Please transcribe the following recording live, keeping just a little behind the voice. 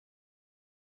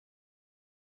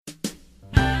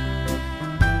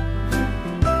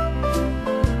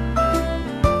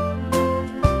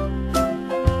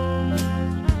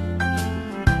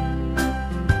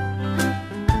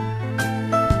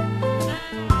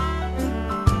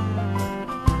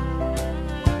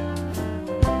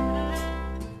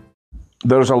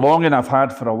there's a longing I've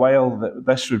had for a while that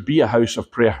this would be a house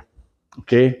of prayer.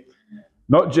 Okay?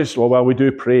 Not just, well, we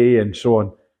do pray and so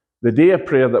on. The day of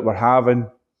prayer that we're having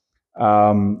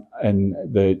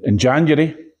in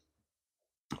January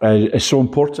is so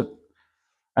important.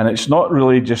 And it's not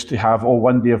really just to have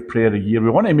one day of prayer a year. We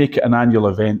want to make it an annual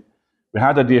event. We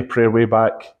had a day of prayer way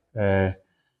back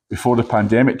before the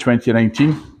pandemic,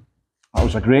 2019. That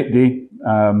was a great day.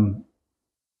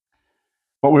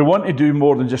 But we want to do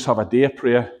more than just have a day of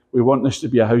prayer. We want this to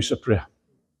be a house of prayer.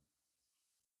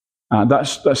 And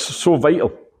that's so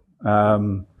vital.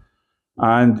 And,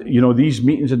 you know, these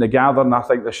meetings and the gathering, I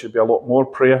think there should be a lot more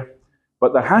prayer.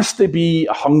 But there has to be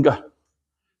a hunger.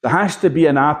 There has to be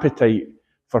an appetite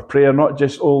for prayer, not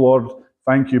just, oh Lord,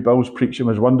 thank you, Bill's preaching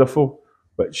was wonderful,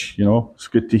 which, you know, it's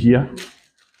good to hear.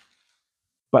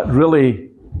 But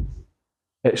really,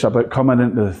 it's about coming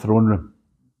into the throne room,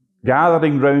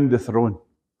 gathering round the throne.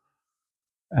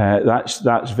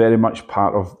 That's very much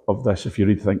part of this. If you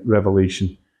read,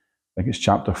 Revelation, I think it's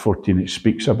chapter 14, it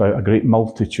speaks about a great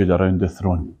multitude around the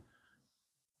throne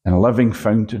and living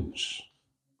fountains.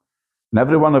 And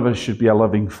every one of us should be a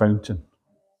living fountain.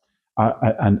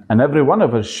 And every one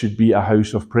of us should be a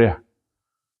house of prayer.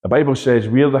 The Bible says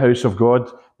we're the house of God.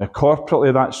 Now,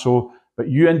 corporately that's so, but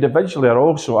you individually are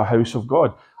also a house of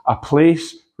God, a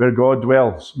place where God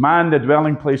dwells. Man, the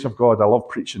dwelling place of God. I love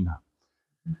preaching that.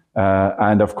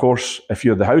 And of course, if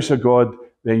you're the house of God,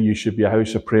 then you should be a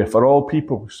house of prayer for all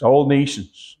peoples, all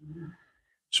nations.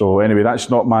 So anyway, that's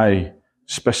not my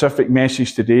specific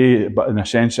message today, but in a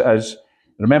sense it is.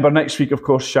 Remember, next week, of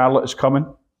course, Charlotte is coming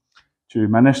to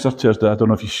minister to us. I don't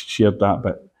know if you shared that,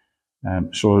 but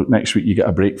so next week you get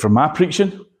a break from my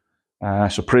preaching.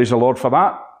 So praise the Lord for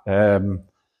that.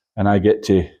 And I get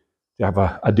to have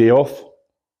a day off.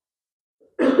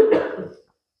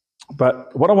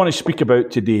 But what I want to speak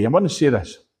about today, I want to say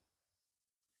this.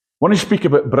 I want to speak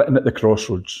about Britain at the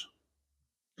crossroads.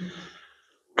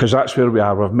 Because that's where we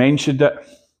are. We've mentioned it.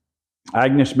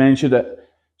 Agnes mentioned it.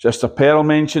 Sister Pearl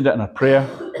mentioned it in her prayer.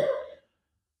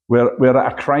 We're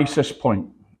at a crisis point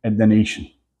in the nation.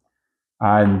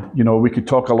 And, you know, we could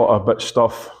talk a lot about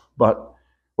stuff, but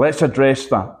let's address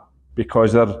that,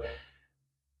 because there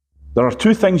are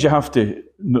two things you have to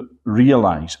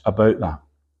realise about that.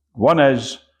 One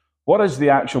is, what is the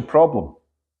actual problem?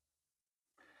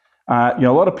 You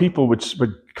know, a lot of people would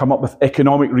come up with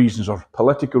economic reasons or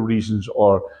political reasons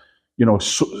or, you know,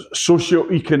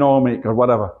 socio-economic or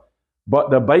whatever. But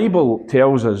the Bible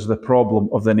tells us the problem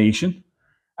of the nation,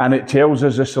 and it tells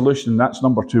us the solution. That's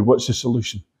number two. What's the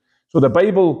solution? So the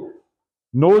Bible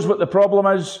knows what the problem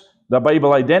is, the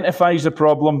Bible identifies the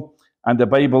problem, and the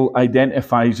Bible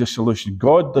identifies the solution.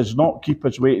 God does not keep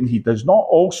us waiting. He does not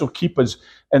also keep us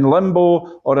in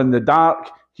limbo or in the dark.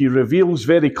 He reveals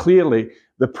very clearly.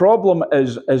 The problem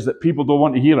is that people don't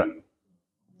want to hear it.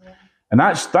 And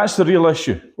that's the real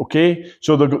issue, okay?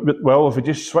 So, if we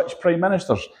just switch prime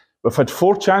ministers, we've had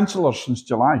 4 chancellors since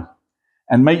July,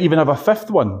 and might even have a 5th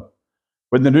one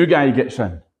when the new guy gets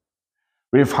in.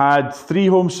 We've had 3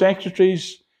 home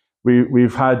secretaries.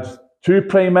 We've had 2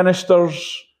 prime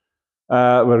ministers.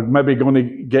 We're maybe going to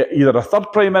get either a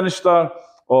 3rd prime minister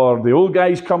or the old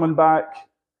guy's coming back.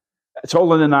 It's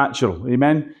all in the natural,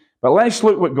 amen? But let's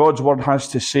look what God's word has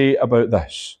to say about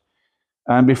this.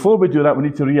 And before we do that, we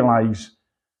need to realise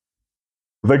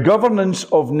the governance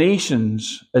of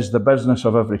nations is the business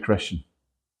of every Christian.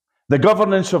 The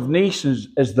governance of nations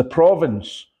is the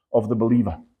province of the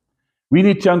believer. We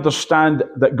need to understand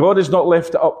that God has not left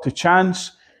it up to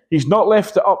chance. He's not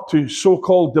left it up to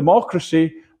so-called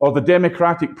democracy or the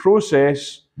democratic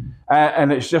process,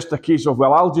 and it's just a case of,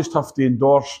 well, I'll just have to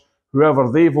endorse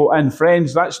whoever they vote in.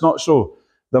 Friends, that's not so.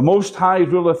 The Most High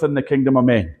ruleth in the kingdom of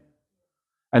men.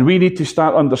 And we need to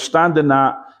start understanding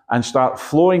that and start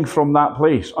flowing from that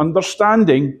place,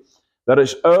 understanding that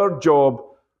it's our job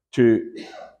to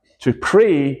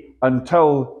pray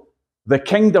until the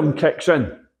kingdom kicks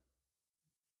in.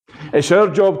 It's our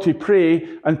job to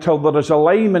pray until there is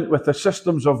alignment with the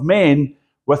systems of men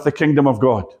with the kingdom of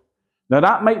God. Now,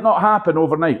 that might not happen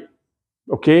overnight,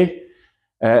 okay?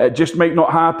 It just might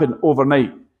not happen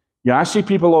overnight. Yeah, I see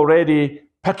people already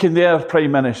picking their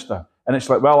prime minister, and it's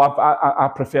like, well, I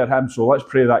prefer him, so let's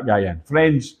pray that guy in.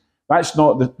 Friends, that's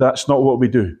not what we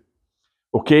do,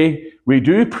 okay? We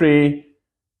do pray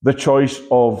the choice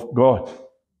of God.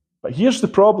 But here's the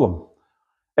problem.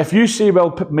 If you say,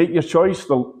 well, make your choice,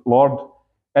 the Lord,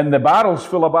 and the barrel's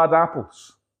full of bad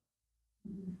apples,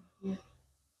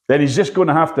 then he's just going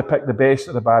to have to pick the best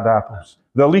of the bad apples,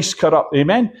 the least corrupt,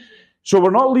 amen? So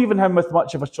we're not leaving him with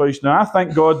much of a choice. Now, I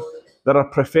thank God there are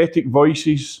prophetic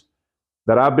voices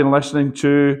that I've been listening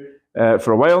to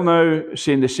for a while now,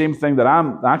 saying the same thing that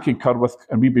I concur with,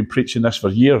 and we've been preaching this for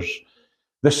years.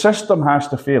 The system has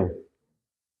to fail.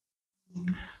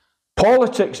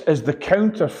 Politics is the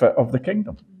counterfeit of the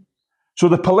kingdom. So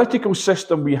the political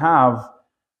system we have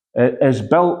is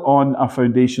built on a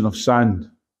foundation of sand.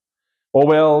 Oh,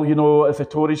 well, you know, if the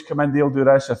Tories come in, they'll do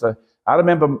this. I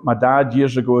remember my dad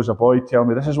years ago as a boy telling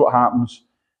me, this is what happens,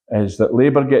 is that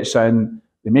Labour gets in,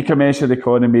 they make a mess of the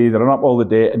economy, they run up all the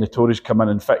debt, and the Tories come in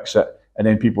and fix it, and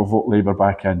then people vote Labour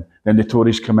back in. Then the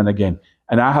Tories come in again.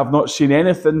 And I have not seen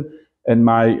anything in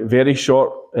my very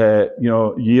short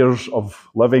years of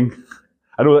living.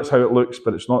 I know that's how it looks,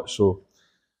 but it's not so.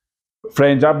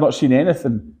 Friends, I've not seen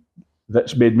anything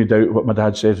that's made me doubt what my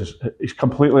dad says. He's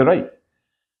completely right.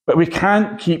 But we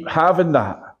can't keep having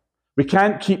that. We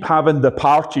can't keep having the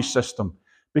party system,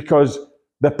 because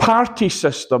the party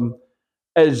system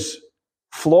is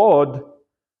flawed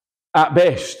at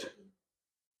best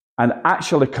and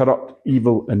actually corrupt,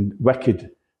 evil, and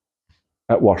wicked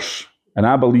at worst. And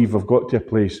I believe we've got to a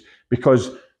place,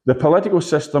 because the political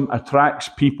system attracts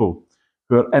people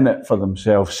who are in it for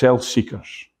themselves,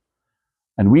 self-seekers.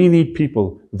 And we need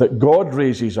people that God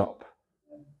raises up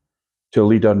to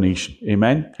lead our nation.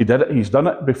 Amen? He did it. He's done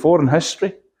it before in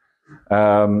history.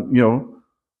 Moses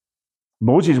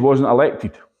wasn't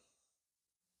elected.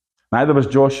 Neither was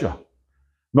Joshua.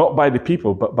 Not by the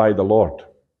people, but by the Lord.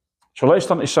 So let's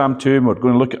turn to Psalm 2, and we're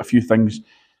going to look at a few things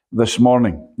this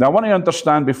morning. Now, I want to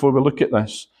understand before we look at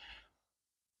this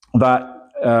that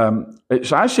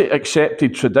it's actually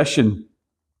accepted tradition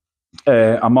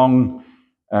among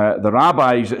the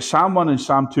rabbis that Psalm 1 and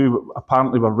Psalm 2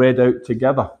 apparently were read out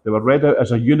together. They were read out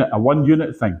as a unit, a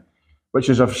one-unit thing, which,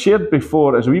 as I've shared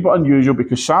before, is a wee bit unusual,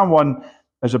 because Psalm 1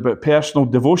 is about personal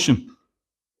devotion,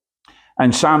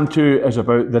 and Psalm 2 is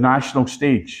about the national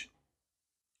stage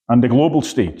and the global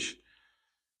stage.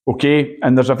 Okay?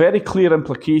 And there's a very clear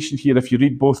implication here if you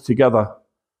read both together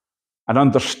and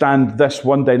understand this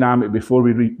one dynamic before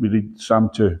we read Psalm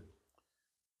 2.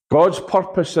 God's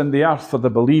purpose in the earth for the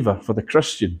believer, for the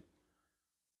Christian,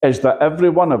 is that every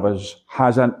one of us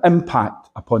has an impact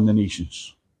upon the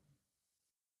nations.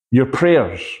 Your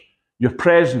prayers, your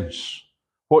presence,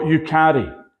 what you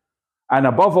carry, and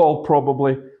above all,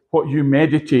 probably, what you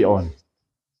meditate on,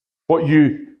 what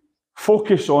you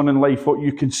focus on in life, what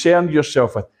you concern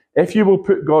yourself with. If you will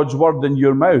put God's word in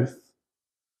your mouth,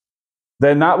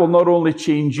 then that will not only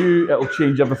change you, it'll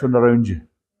change everything around you.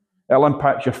 It'll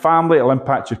impact your family, it'll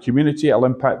impact your community, it'll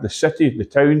impact the city, the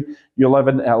town you live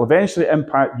in, it'll eventually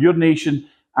impact your nation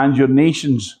and your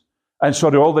nations,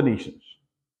 all the nations.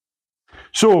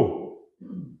 So,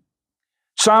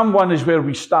 Psalm 1 is where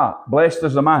we start. Blessed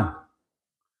is the man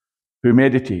who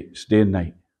meditates day and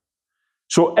night.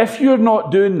 So if you're not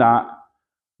doing that,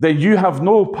 then you have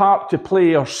no part to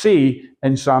play or say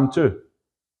in Psalm 2,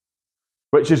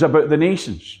 which is about the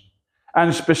nations,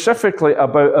 and specifically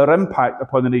about our impact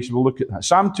upon the nation. We'll look at that.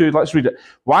 Psalm 2, let's read it.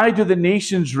 Why do the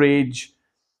nations rage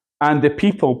and the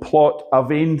people plot a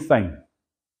vain thing?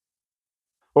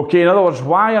 Okay, in other words,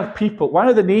 why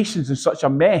are the nations in such a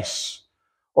mess,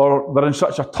 or they're in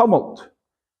such a tumult?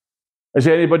 Is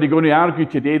anybody going to argue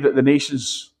today that the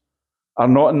nations are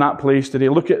not in that place today?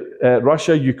 Look at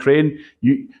Russia, Ukraine.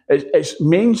 It's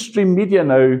mainstream media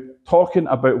now talking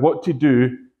about what to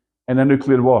do in a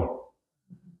nuclear war.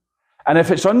 And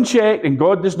if it's unchecked and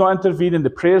God does not intervene and the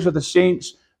prayers of the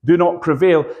saints do not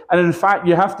prevail, and in fact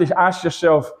you have to ask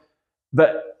yourself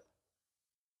that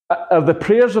are the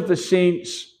prayers of the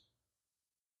saints,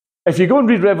 if you go and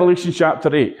read Revelation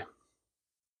chapter 8,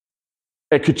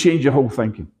 it could change your whole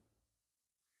thinking.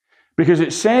 Because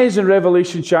it says in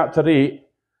Revelation chapter 8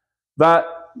 that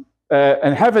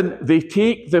in heaven they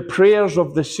take the prayers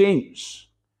of the saints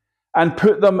and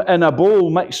put them in a bowl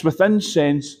mixed with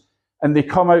incense, and they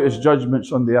come out as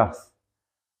judgments on the earth.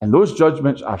 And those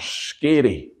judgments are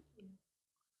scary.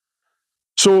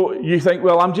 So you think,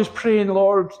 well, I'm just praying,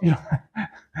 Lord.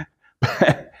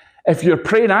 If you're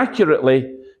praying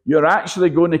accurately, you're actually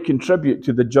going to contribute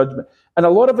to the judgment. And a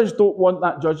lot of us don't want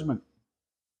that judgment.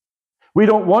 We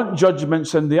don't want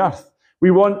judgments in the earth.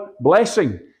 We want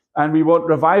blessing and we want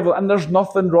revival, and there's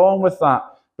nothing wrong with that.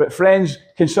 But friends,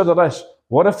 consider this.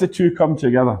 What if the two come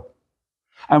together?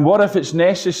 And what if it's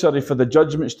necessary for the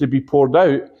judgments to be poured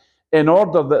out in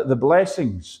order that the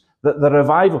blessings, that the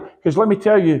revival, because let me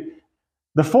tell you,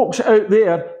 the folks out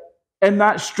there in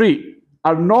that street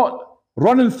are not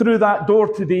running through that door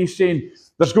today saying,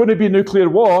 there's going to be nuclear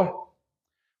war.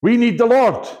 We need the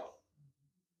Lord.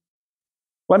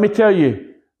 Let me tell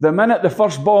you, the minute the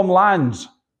first bomb lands,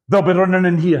 they'll be running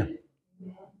in here.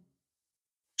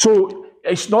 So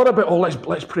it's not about, oh,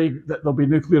 let's pray that there'll be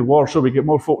nuclear war so we get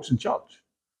more folks in church.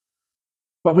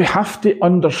 But we have to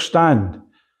understand.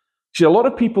 See, a lot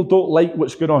of people don't like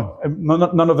what's going on.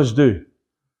 None of us do.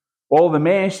 All the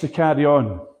mess to carry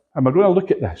on. And we're going to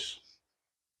look at this.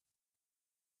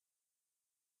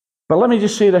 But let me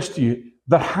just say this to you.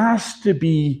 There has to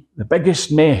be the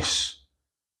biggest mess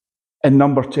in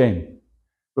number 10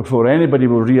 before anybody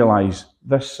will realise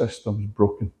this system's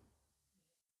broken.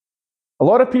 A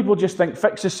lot of people just think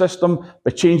fix the system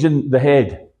by changing the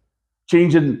head,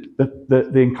 changing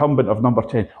the incumbent of number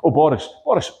 10. Oh, Boris,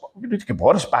 we need to get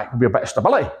Boris back. There'll be a bit of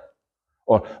stability.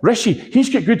 Or Rishi, he's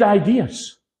got good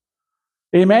ideas.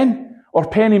 Amen? Or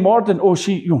Penny Mordaunt, oh,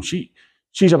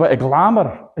 she's a bit of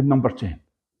glamour in number 10.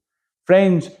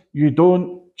 Friends, you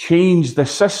don't change the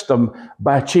system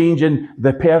by changing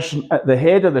the person at the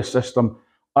head of the system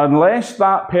unless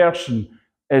that person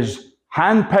is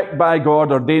handpicked by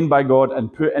God, ordained by God,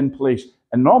 and put in place.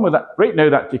 And normally, right now,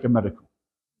 that takes a miracle.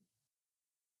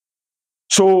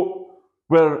 So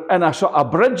we're in a sort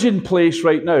of bridging place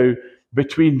right now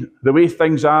between the way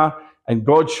things are and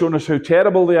God's shown us how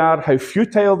terrible they are, how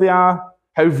futile they are,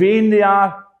 how vain they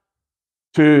are,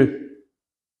 to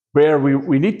where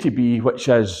we need to be, which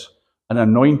is an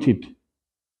anointed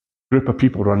group of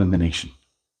people running the nation.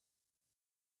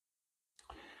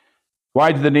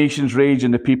 Why do the nations rage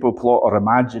and the people plot or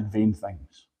imagine vain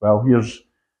things? Well, here's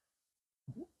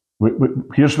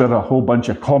where a whole bunch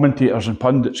of commentators and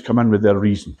pundits come in with their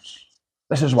reasons.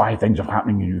 This is why things are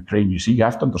happening in Ukraine. You see, you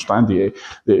have to understand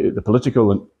the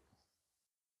political and...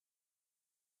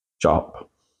 Shut up.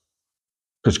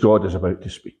 Because God is about to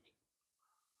speak.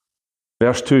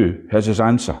 Verse 2, here's his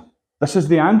answer. This is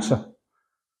the answer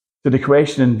to the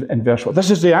question in verse 1.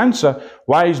 This is the answer.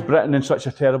 Why is Britain in such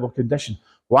a terrible condition?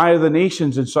 Why are the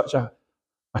nations in such a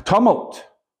tumult?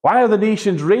 Why are the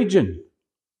nations raging?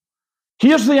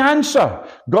 Here's the answer.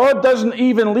 God doesn't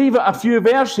even leave it a few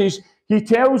verses. He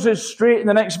tells us straight in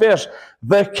the next verse.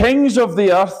 The kings of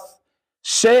the earth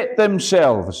set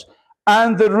themselves,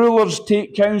 and the rulers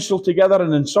take counsel together.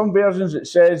 And in some versions it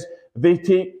says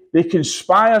they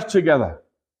conspire together.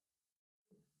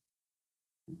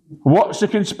 What's the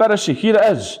conspiracy? Here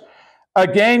it is.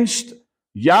 Against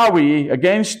Yahweh,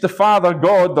 against the Father,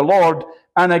 God, the Lord,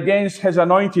 and against his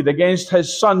anointed, against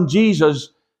his Son, Jesus,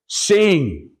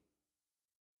 saying...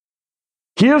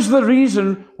 Here's the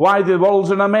reason why the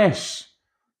world's in a mess.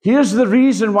 Here's the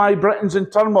reason why Britain's in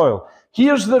turmoil.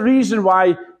 Here's the reason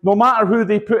why, no matter who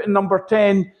they put in number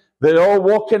 10, they're all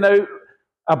walking out,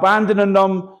 abandoning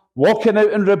them, walking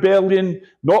out in rebellion,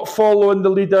 not following the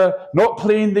leader, not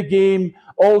playing the game,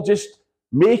 all just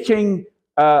making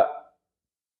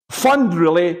fun,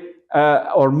 really,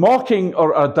 or mocking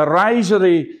or a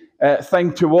derisory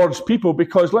thing towards people.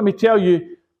 Because let me tell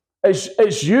you,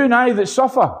 it's you and I that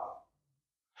suffer.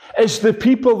 It's the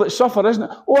people that suffer, isn't it?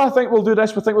 Oh, I think we'll do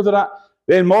this, we think we'll do that.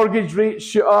 Then mortgage rates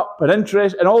shoot up, and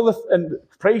interest, and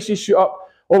prices shoot up.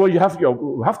 Oh, well,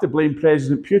 we have to blame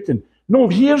President Putin. No,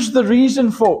 here's the reason,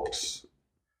 folks.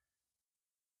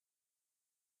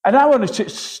 And I want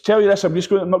to tell you this, I'm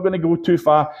not going to go too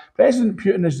far. President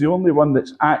Putin is the only one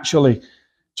that's actually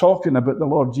talking about the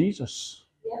Lord Jesus.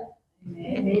 Yeah.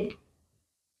 Amen.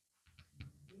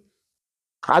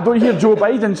 I don't hear Joe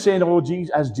Biden saying, oh,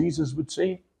 Jesus, as Jesus would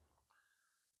say.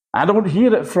 I don't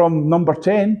hear it from number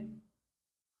 10.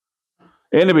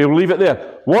 Anyway, we'll leave it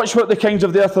there. Watch what the kings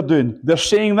of the earth are doing. They're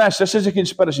saying this. This is a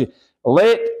conspiracy.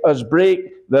 Let us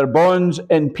break their bonds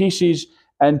in pieces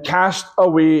and cast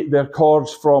away their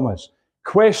cords from us.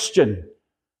 Question.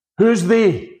 Who's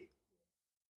they?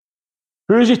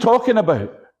 Who is he talking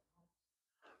about?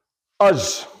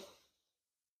 Us.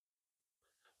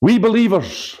 We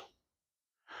believers.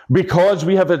 Because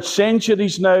we have had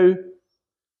centuries now,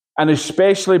 and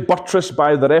especially buttressed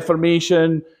by the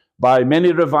Reformation, by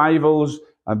many revivals.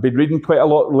 I've been reading quite a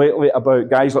lot lately about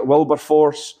guys like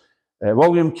Wilberforce,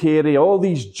 William Carey, all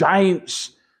these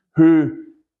giants who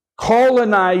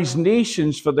colonized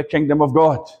nations for the kingdom of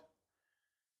God.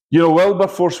 You know,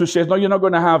 Wilberforce, who says, no, you're not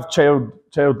going to have child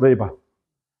labor.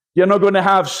 You're not going to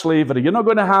have slavery. You're not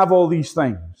going to have all these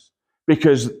things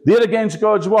because they're against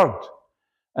God's word.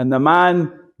 And the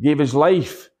man gave his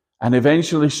life and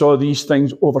eventually saw these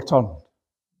things overturned.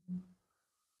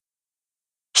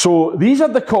 So these are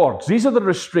the cords. These are the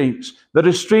restraints. The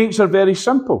restraints are very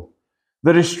simple.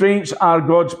 The restraints are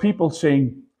God's people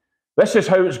saying, this is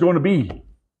how it's going to be.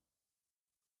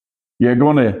 You're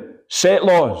going to set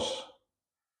laws.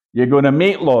 You're going to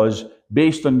make laws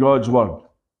based on God's word.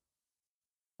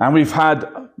 And we've had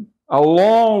a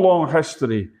long, long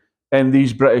history in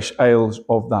these British Isles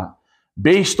of that.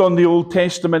 based on the Old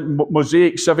Testament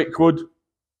Mosaic civic code,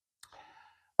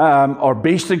 or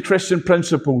based in Christian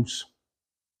principles,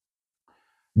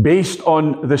 based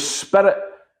on the Spirit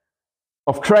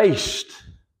of Christ,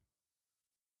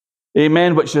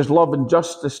 amen, which is love and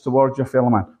justice towards your fellow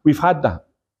man. We've had that.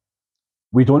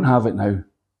 We don't have it now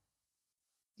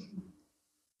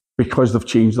because they've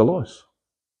changed the laws.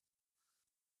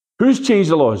 Who's changed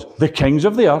the laws? The kings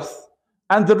of the earth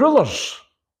and the rulers.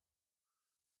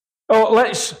 Oh,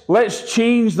 let's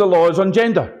change the laws on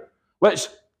gender. Let's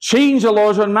change the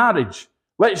laws on marriage.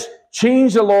 Let's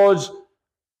change the laws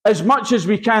as much as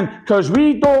we can, because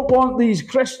we don't want these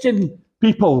Christian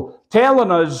people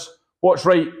telling us what's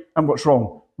right and what's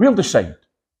wrong. We'll decide.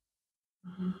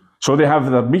 So they have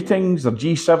their meetings, their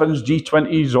G7s,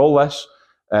 G20s, all this,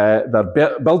 their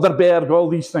Bilderberg, all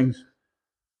these things.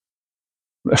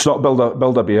 It's not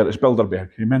Bilderberg, it's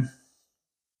Bilderberg, amen?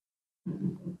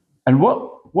 And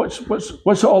what's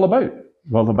it all about?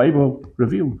 Well, the Bible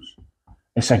reveals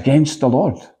it's against the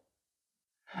Lord.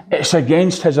 It's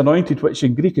against his anointed, which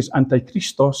in Greek is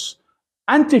Antichristos,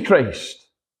 Antichrist.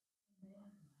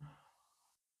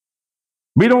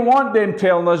 We don't want them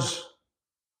telling us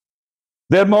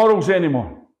their morals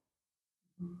anymore.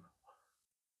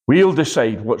 We'll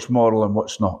decide what's moral and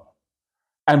what's not.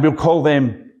 And we'll call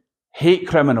them hate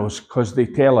criminals because they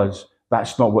tell us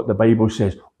that's not what the Bible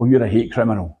says. Oh, you're a hate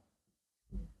criminal.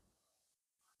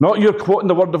 Not you're quoting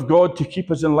the word of God to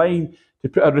keep us in line, to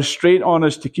put a restraint on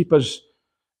us, to keep us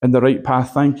in the right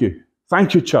path. Thank you.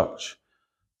 Thank you, church.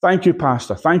 Thank you,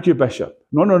 pastor. Thank you, bishop.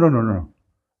 No.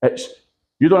 It's,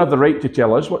 you don't have the right to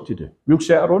tell us what to do. We'll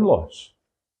set our own laws.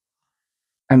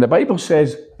 And the Bible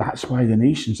says that's why the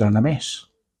nations are in a mess.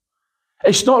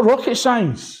 It's not rocket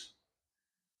science.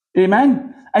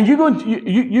 Amen? And you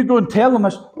go and tell them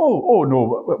this, oh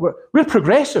no, we're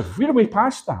progressive. We're way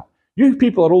past that. You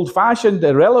people are old-fashioned,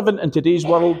 irrelevant in today's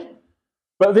world.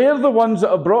 But they're the ones that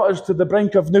have brought us to the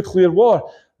brink of nuclear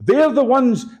war. They're the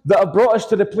ones that have brought us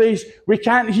to the place we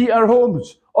can't heat our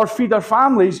homes or feed our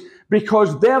families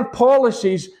because their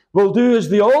policies will do as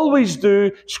they always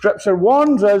do. Scripture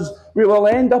warns us we will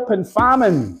end up in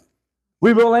famine.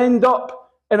 We will end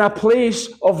up in a place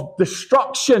of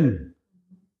destruction.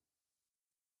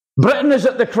 Britain is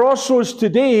at the crossroads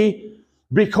today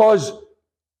because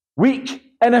weak,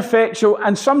 ineffectual,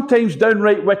 and sometimes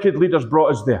downright wicked leaders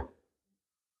brought us there.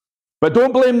 But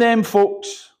don't blame them,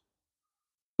 folks.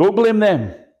 Don't blame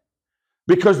them.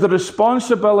 Because the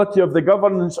responsibility of the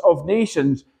governance of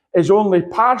nations is only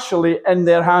partially in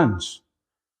their hands.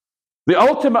 The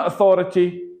ultimate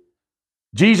authority,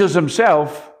 Jesus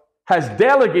himself, has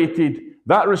delegated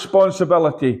that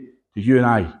responsibility to you and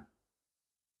I.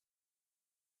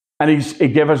 And he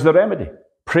gave us the remedy.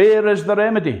 Prayer is the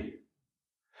remedy.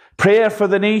 Prayer for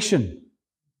the nation.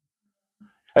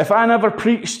 If I never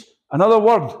preached another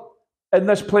word in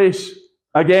this place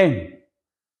again,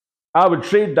 I would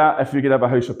trade that if we could have a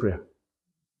house of prayer.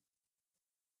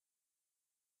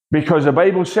 Because the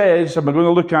Bible says, and we're going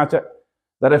to look at it,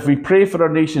 that if we pray for our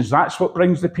nations, that's what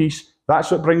brings the peace, that's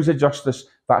what brings the justice,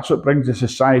 that's what brings the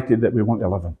society that we want to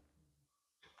live in.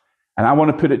 And I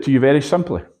want to put it to you very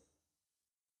simply.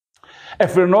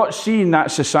 If we're not seeing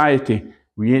that society,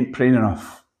 we ain't praying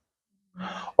enough.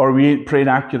 Or we ain't praying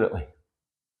accurately.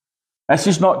 This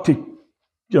is not to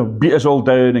beat us all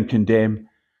down and condemn.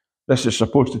 This is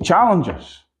supposed to challenge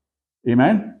us.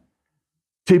 Amen?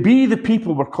 To be the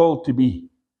people we're called to be.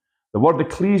 The word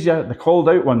ecclesia, the called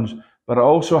out ones, but it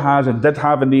also has and did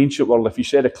have in the ancient world. If you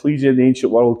said ecclesia in the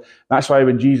ancient world, that's why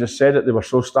when Jesus said it, they were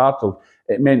so startled.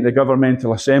 It meant the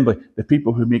governmental assembly, the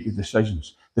people who make the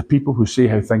decisions, the people who say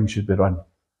how things should be run.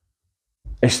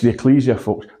 It's the ecclesia,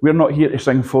 folks. We're not here to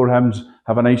sing 4 hymns,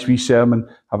 have a nice wee sermon,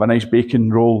 have a nice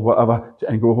bacon roll, whatever,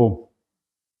 and go home.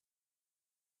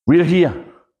 We're here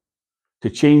to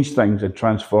change things and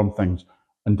transform things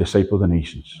and disciple the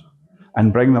nations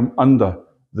and bring them under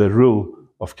the rule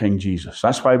of King Jesus.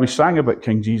 That's why we sang about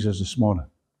King Jesus this morning.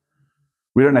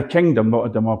 We're in a kingdom, not a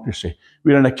democracy.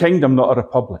 We're in a kingdom, not a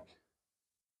republic.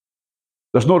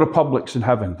 There's no republics in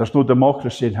heaven. There's no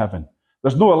democracy in heaven.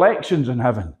 There's no elections in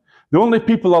heaven. The only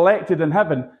people elected in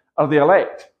heaven are the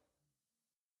elect.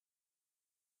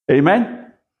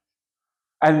 Amen?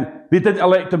 And they didn't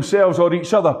elect themselves or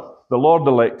each other. The Lord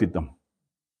elected them.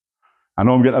 I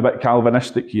know I'm getting a bit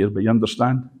Calvinistic here, but you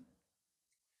understand?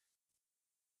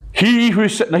 He who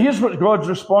sits... Now here's what God's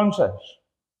response is.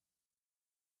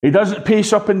 He doesn't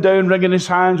pace up and down, wringing his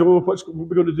hands. Oh, what are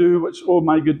we going to do? Oh,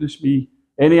 my goodness me.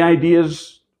 Any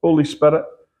ideas, Holy Spirit?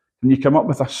 Can you come up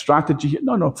with a strategy?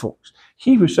 No, folks.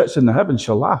 He who sits in the heavens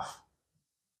shall laugh.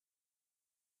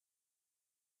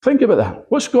 Think about that.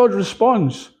 What's God's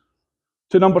response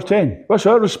to number 10? What's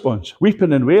our response?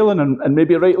 Weeping and wailing, and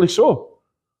maybe rightly so.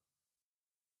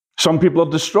 Some people are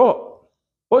distraught.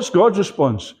 What's God's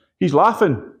response? He's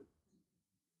laughing.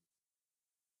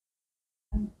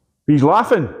 He's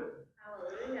laughing.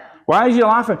 Hallelujah. Why is he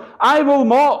laughing? I will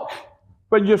mock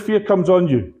when your fear comes on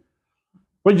you.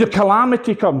 When your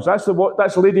calamity comes. That's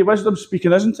Lady Wisdom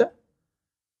speaking, isn't it?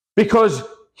 Because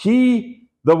he,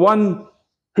 the one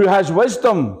who has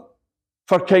wisdom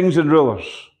for kings and rulers,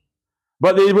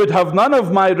 but they would have none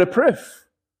of my reproof,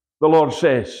 the Lord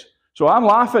says. So I'm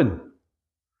laughing.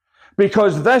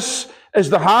 Because this is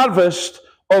the harvest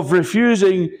of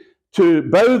refusing to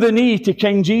bow the knee to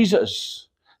King Jesus.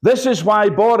 This is why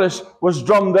Boris was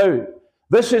drummed out.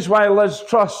 This is why Liz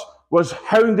Truss was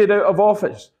hounded out of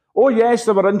office. Oh yes,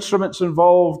 there were instruments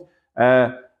involved,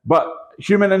 but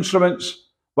human instruments.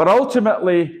 But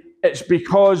ultimately, it's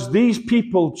because these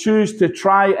people choose to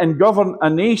try and govern a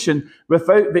nation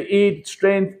without the aid,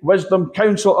 strength, wisdom,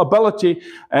 counsel, ability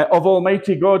of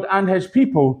Almighty God and His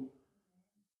people.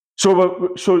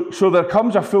 So there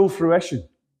comes a full fruition.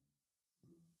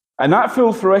 And that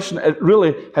full fruition, it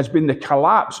really has been the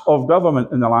collapse of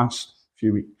government in the last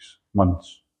few weeks,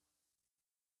 months.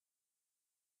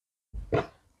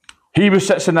 He who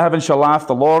sits in the heavens shall laugh,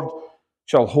 the Lord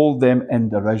shall hold them in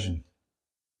derision.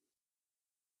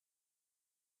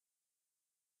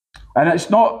 And it's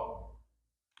not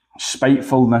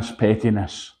spitefulness,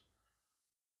 pettiness.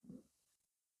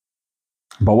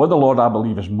 But what the Lord, I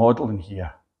believe, is modelling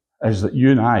here is that you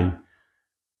and I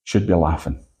should be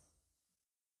laughing.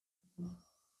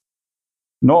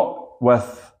 Not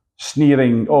with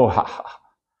sneering, oh, ha, ha,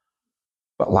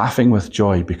 but laughing with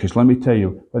joy. Because let me tell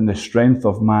you, when the strength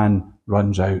of man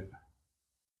runs out,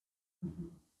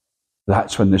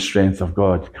 that's when the strength of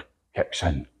God kicks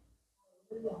in.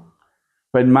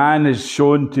 When man is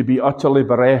shown to be utterly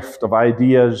bereft of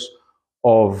ideas,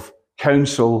 of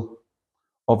counsel,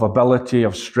 of ability,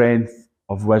 of strength,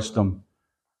 of wisdom,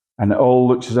 and it all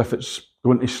looks as if it's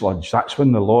going to sludge, that's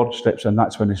when the Lord steps in,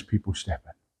 that's when His people step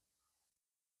in.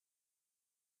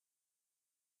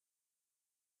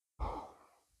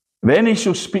 Then He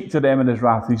shall speak to them in His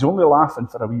wrath. He's only laughing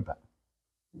for a wee bit.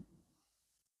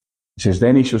 He says,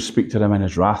 then He shall speak to them in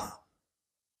His wrath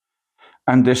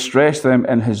and distress them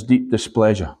in His deep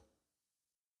displeasure.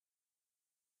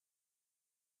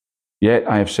 Yet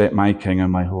I have set my king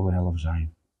on my holy hill of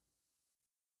Zion.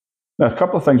 Now, a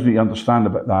couple of things we understand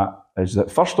about that is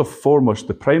that, first and foremost,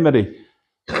 the primary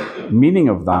meaning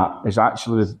of that is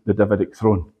actually the Davidic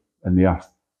throne in the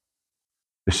earth.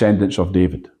 Descendants of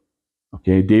David.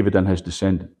 Okay, David and his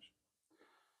descendants.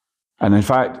 And in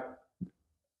fact,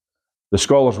 the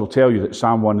scholars will tell you that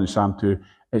Psalm 1 and Psalm 2,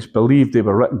 it's believed they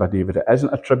were written by David. It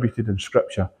isn't attributed in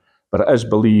Scripture, but it is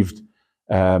believed,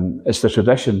 it's the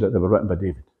tradition that they were written by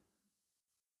David.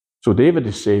 So David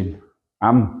is saying,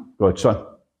 I'm God's son.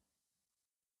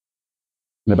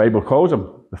 And the Bible calls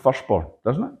him the firstborn,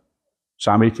 doesn't it?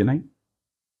 Psalm 89.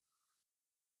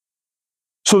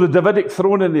 So the Davidic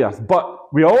throne in the earth.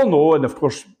 But we all know, and of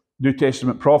course New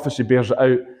Testament prophecy bears it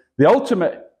out, the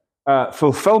ultimate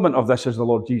fulfillment of this is the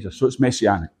Lord Jesus. So it's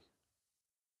messianic.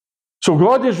 So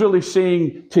God is really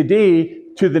saying today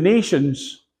to the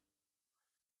nations,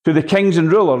 to the kings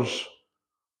and rulers,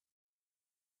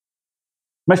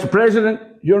 Mr. President,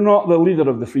 you're not the leader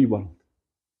of the free world.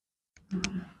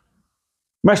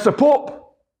 Mr.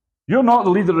 Pope, you're not the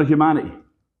leader of humanity.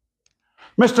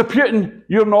 Mr. Putin,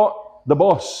 you're not the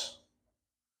boss.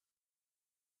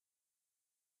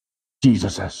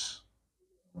 Jesus is.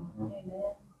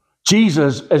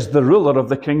 Jesus is the ruler of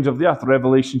the kings of the earth.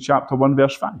 Revelation chapter 1,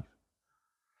 verse 5.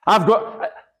 I've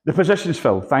got the positions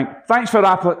filled. Thanks for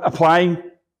applying.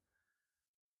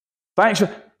 Thanks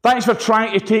for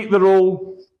trying to take the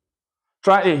role.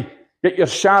 Trying to get your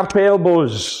sharp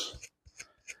elbows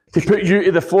to put you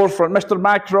to the forefront. Mr.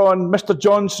 Macron, Mr.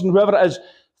 Johnson, whoever it is.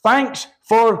 Thanks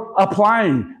for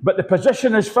applying. But the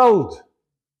position is filled.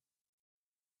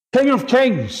 King of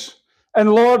kings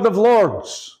and Lord of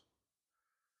lords.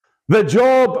 The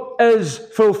job is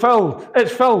fulfilled.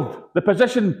 It's filled. The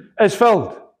position is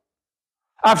filled.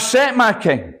 I've set my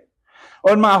king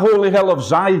on my holy hill of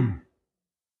Zion.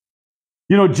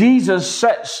 You know, Jesus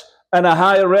sits in a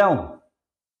higher realm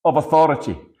of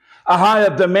authority, a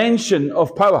higher dimension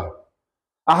of power,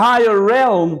 a higher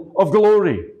realm of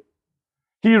glory.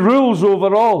 He rules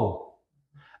over all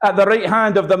at the right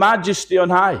hand of the Majesty on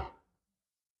high.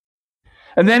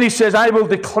 And then He says, I will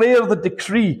declare the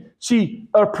decree. See,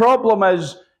 our problem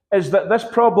is that this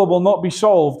problem will not be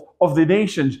solved of the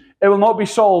nations. It will not be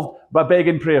solved by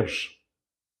begging prayers.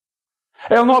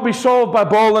 It'll not be solved by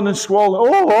bawling and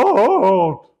squalling. Oh,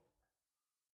 Lord,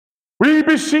 we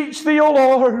beseech thee, O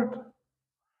Lord.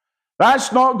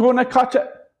 That's not going to cut it.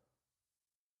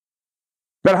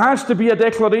 There has to be a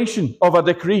declaration of a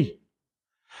decree.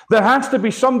 There has to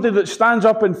be somebody that stands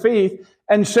up in faith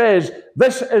and says,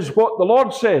 this is what the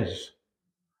Lord says.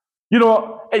 You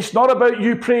know, it's not about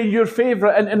you praying your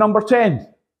favourite into number 10.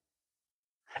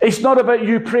 It's not about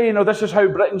you praying, oh, this is how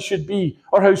Britain should be,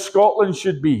 or how Scotland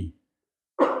should be.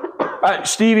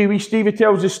 Stevie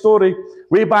tells the story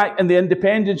way back in the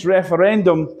independence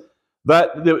referendum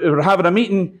that they were having a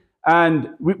meeting,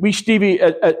 and Stevie,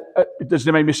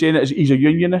 doesn't mind me saying it, he's a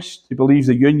unionist. He believes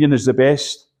the union is the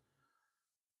best.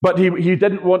 But he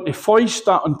didn't want to foist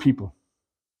that on people.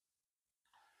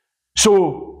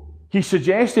 So he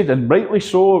suggested, and rightly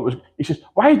so, he says,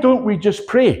 why don't we just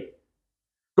pray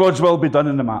God's will be done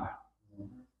in the matter?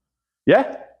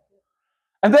 Yeah?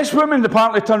 And this woman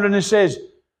apparently turned around and says,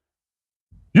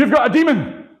 you've got a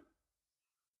demon.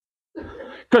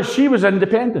 Because she was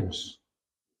independence.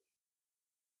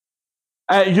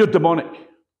 You're demonic.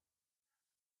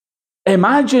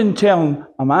 Imagine telling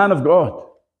a man of God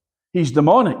he's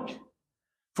demonic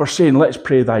for saying, let's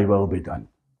pray thy will be done.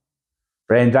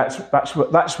 Friend,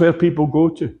 that's where people go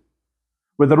to.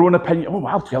 With their own opinion. Oh,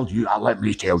 I'll tell you. Let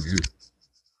me tell you.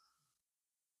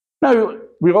 Now,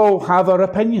 we all have our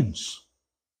opinions.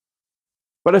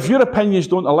 But if your opinions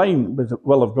don't align with the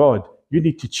will of God, you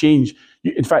need to change.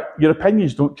 In fact, your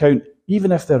opinions don't count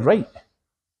even if they're right.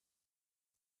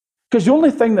 Because the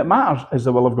only thing that matters is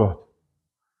the will of God.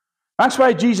 That's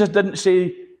why Jesus didn't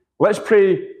say, let's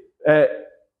pray,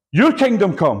 your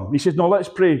kingdom come. He said, no, let's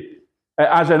pray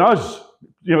as in us.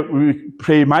 You know, we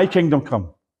pray, my kingdom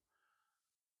come.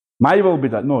 My will be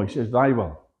done. No, he says, thy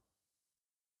will.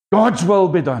 God's will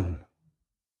be done.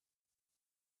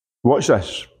 Watch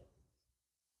this.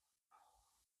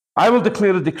 I will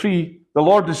declare a decree. The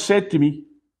Lord has said to me,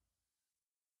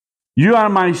 you are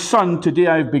my son, today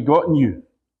I have begotten you.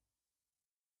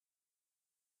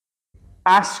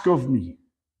 Ask of me.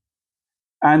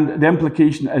 And the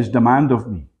implication is demand of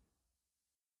me.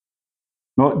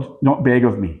 Not beg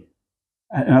of me.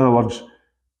 In other words,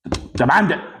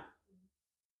 demand it.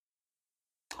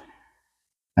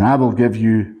 And I will give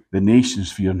you the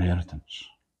nations for your inheritance.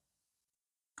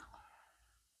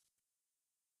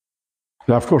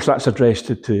 Now, of course, that's addressed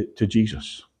to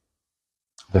Jesus.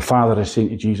 The Father is saying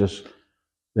to Jesus,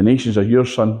 the nations are your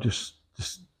son, just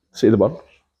say the words.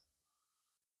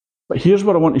 But here's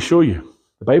what I want to show you.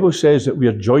 The Bible says that we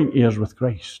are joint heirs with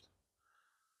Christ.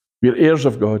 We are heirs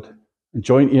of God and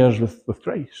joint heirs with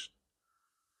Christ.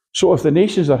 So if the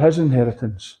nations are his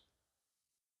inheritance,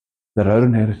 they're our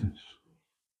inheritance.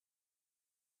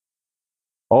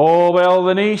 Oh, well,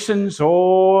 the nations,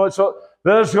 so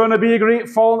there's going to be a great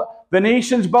fall. The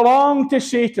nations belong to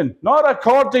Satan, not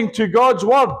according to God's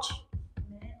word.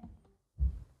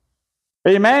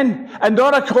 Amen? And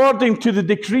not according to the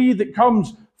decree that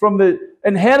comes from the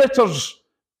inheritors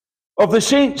of the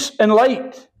saints in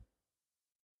light.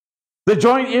 The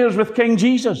joint heirs with King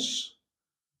Jesus.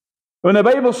 When the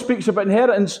Bible speaks about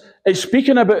inheritance, it's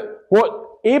speaking about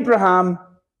what Abraham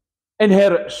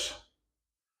inherits.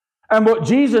 And what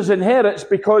Jesus inherits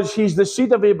because he's the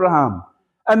seed of Abraham.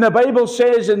 And the Bible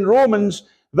says in Romans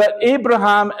that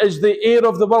Abraham is the heir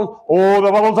of the world. Oh,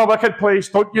 the world's a wicked place.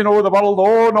 Don't you know the world?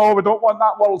 Oh, no, we don't want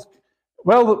that world.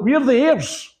 Well, we're the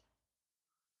heirs.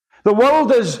 The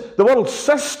world is the world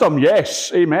system.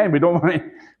 Yes, amen. We don't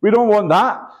want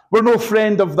that. We're no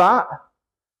friend of that.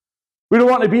 We don't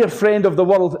want to be a friend of the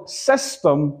world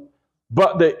system,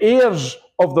 but the heirs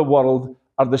of the world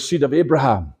are the seed of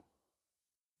Abraham,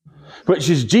 which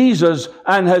is Jesus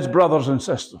and his brothers and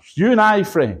sisters. You and I,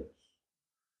 friends.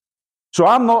 So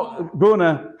I'm not going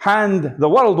to hand the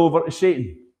world over to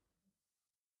Satan.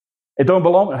 It don't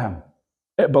belong to him.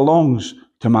 It belongs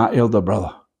to my elder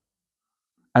brother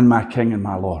and my King and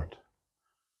my Lord.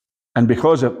 And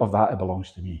because of that, it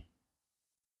belongs to me.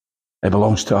 It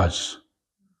belongs to us.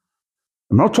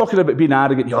 I'm not talking about being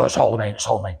arrogant. Oh, it's all mine, it's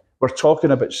all mine. We're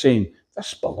talking about saying,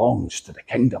 this belongs to the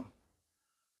kingdom.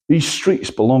 These streets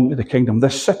belong to the kingdom.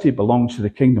 This city belongs to the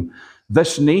kingdom.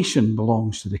 This nation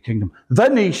belongs to the kingdom. The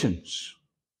nations.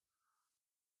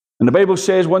 And the Bible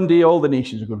says one day all the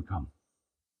nations are going to come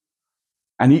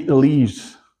and eat the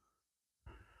leaves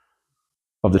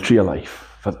of the tree of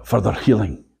life for their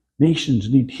healing. Nations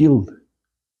need healed.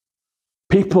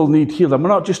 People need healed. And we're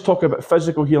not just talking about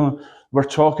physical healing. We're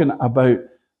talking about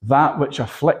that which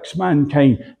afflicts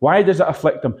mankind. Why does it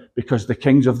afflict them? Because the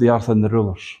kings of the earth and the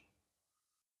rulers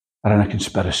are in a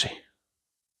conspiracy.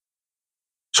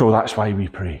 So that's why we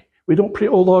pray. We don't pray,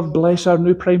 oh Lord, bless our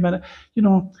new Prime Minister. You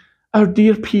know, our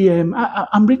dear PM.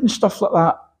 I'm reading stuff like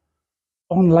that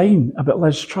online about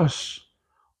Liz Truss.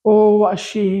 Oh, what a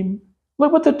shame.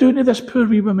 Look what they're doing to this poor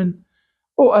wee woman.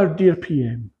 Oh, our dear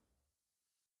PM.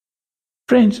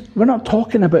 Friends, we're not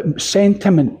talking about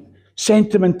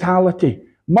sentimentality,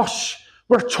 mush.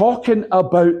 We're talking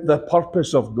about the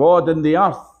purpose of God in the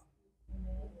earth.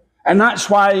 And that's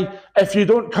why if you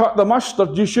don't cut the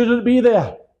mustard, you shouldn't be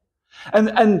there.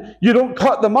 And you don't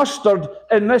cut the mustard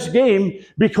in this game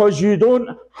because you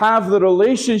don't have the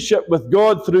relationship with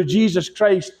God through Jesus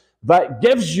Christ that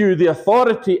gives you the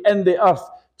authority in the earth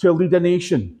to lead a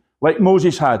nation, like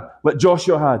Moses had, like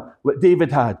Joshua had, like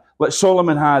David had, like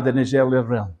Solomon had in his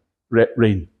earlier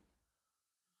reign.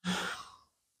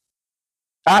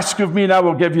 Ask of me and I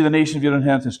will give you the nation of your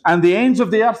inheritance, and the ends of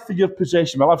the earth for your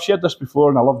possession. Well, I've shared this before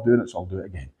and I love doing it, so I'll do it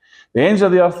again. The ends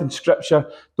of the earth in Scripture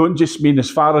don't just mean as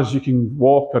far as you can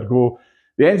walk or go.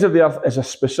 The ends of the earth is a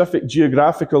specific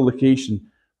geographical location,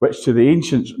 which to the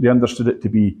ancients, they understood it to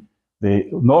be the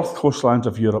north coastlands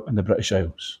of Europe and the British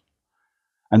Isles.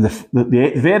 And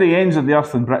the very ends of the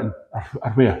earth in Britain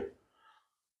are where?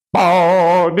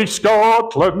 Bonnie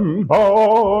Scotland,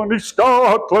 bonnie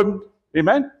Scotland.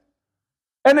 Amen?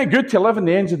 Isn't it good to live in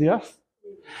the ends of the earth?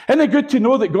 Isn't it good to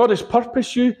know that God has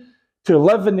purposed you to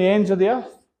live in the ends of the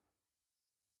earth?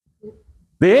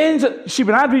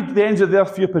 When I read the ends of the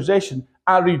earth for your possession,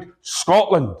 I read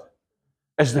Scotland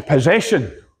as the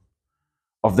possession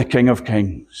of the King of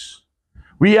Kings.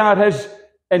 We are his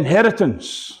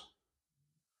inheritance.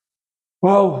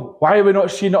 Well, why are we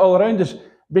not seeing it all around us?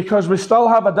 Because we still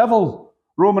have a devil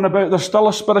roaming about. There's still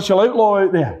a spiritual outlaw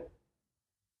out there.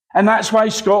 And that's why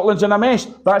Scotland's in a mess.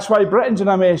 That's why Britain's in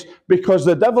a mess. Because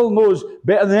the devil knows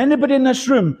better than anybody in this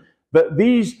room that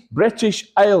these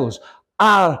British Isles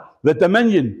are the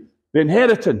dominion, the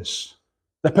inheritance,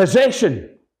 the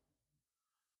possession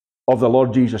of the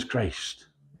Lord Jesus Christ.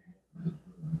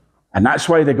 And that's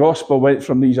why the gospel went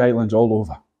from these islands all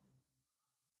over.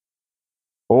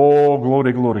 Oh,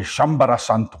 glory, glory. Shambara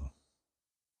Santum.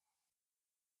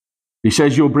 He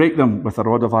says, you'll break them with a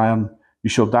rod of iron. You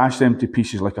shall dash them to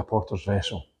pieces like a potter's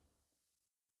vessel.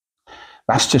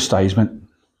 That's chastisement.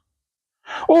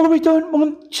 Oh, we don't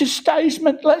want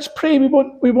chastisement. Let's pray.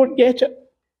 We won't get it.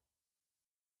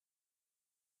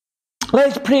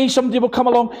 Let's pray somebody will come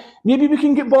along. Maybe we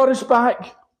can get Boris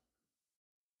back.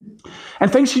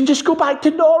 And things can just go back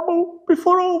to normal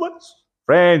before all this.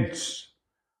 Friends,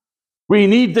 we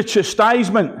need the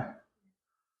chastisement.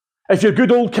 If you're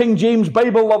good old King James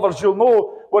Bible lovers, you'll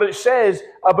know what it says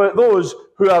about those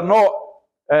who are not,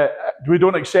 we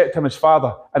don't accept him as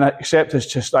Father and accept his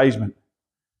chastisement.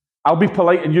 I'll be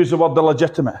polite and use the word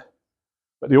illegitimate,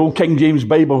 but the old King James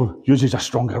Bible uses a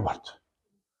stronger word.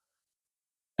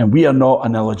 And we are not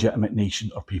an illegitimate nation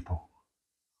or people.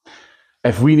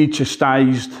 If we need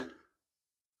chastised,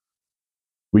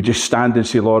 we just stand and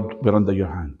say, Lord, we're under your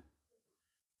hand.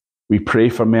 We pray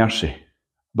for mercy,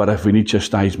 but if we need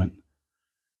chastisement,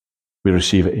 we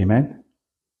receive it. Amen?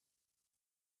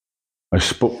 I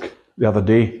spoke the other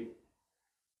day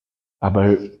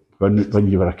about when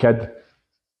you were a kid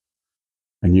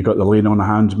and you got the laying on of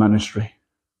hands ministry.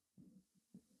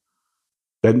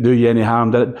 Didn't do you any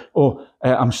harm, did it? Oh,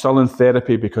 I'm still in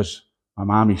therapy because my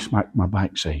mammy smacked my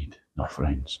backside. No,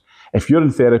 friends. If you're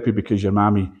in therapy because your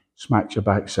mammy smacks your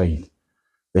backside,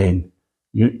 then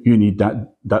you need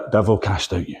that devil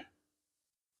cast out you.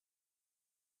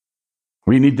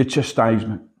 We need the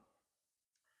chastisement.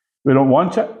 We don't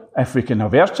want it if we can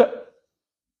avert it.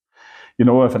 You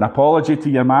know, if an apology to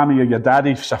your mammy or your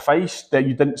daddy sufficed, that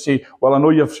you didn't say, well, I know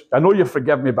you've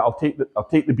forgiven me, but I'll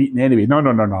take the beating anyway. No.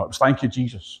 It was thank you,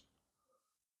 Jesus.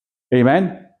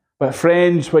 Amen? But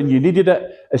friends, when you needed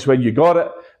it, it's when you got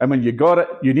it. And when you got it,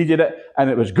 you needed it, and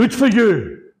it was good for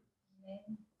you.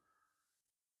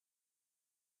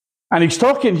 And he's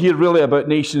talking here really about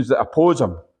nations that oppose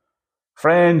him.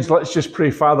 Friends, let's just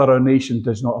pray, Father, our nation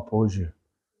does not oppose you.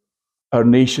 Our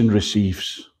nation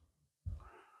receives.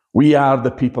 We are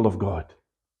the people of God.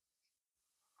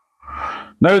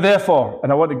 Now therefore,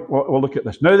 and we'll look at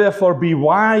this. Now therefore be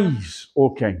wise, O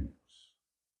kings.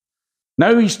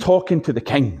 Now he's talking to the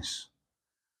kings.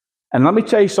 And let me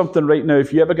tell you something right now.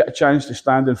 If you ever get a chance to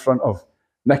stand in front of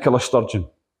Nicola Sturgeon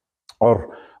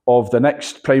or of the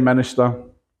next Prime Minister,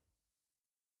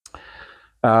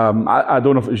 I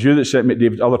don't know if it was you that sent me,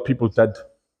 David, other people did.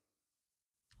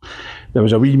 There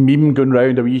was a wee meme going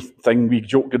round, a wee thing, wee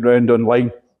joke going round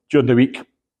online during the week.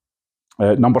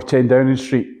 Number 10 Downing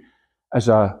Street as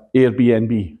a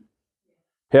Airbnb.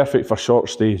 Perfect for short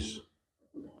stays.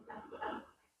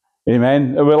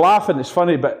 Amen. And we're laughing, it's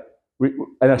funny, but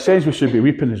in a sense, we should be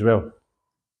weeping as well.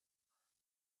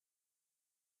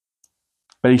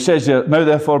 But he says there, now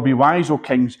therefore be wise, O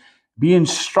kings, be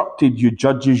instructed, you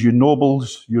judges, you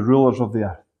nobles, you rulers of the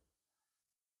earth.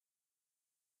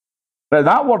 Now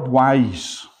that word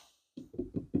wise,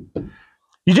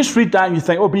 you just read that and you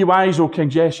think, oh, be wise, O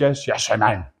kings, yes,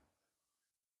 amen.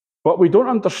 But we don't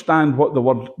understand what the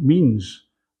word means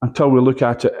until we look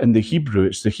at it in the Hebrew.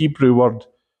 It's the Hebrew word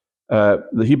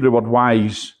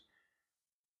wise.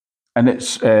 And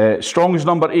it's Strong's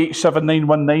number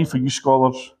 87919 for you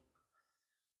scholars.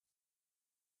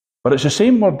 But it's the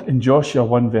same word in Joshua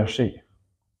 1 verse 8.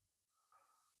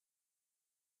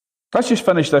 Let's just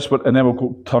finish this and then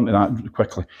we'll turn to that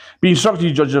quickly. Be instructed,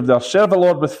 you judges of the earth. Serve the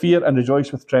Lord with fear and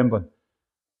rejoice with trembling.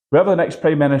 Whoever the next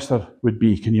Prime Minister would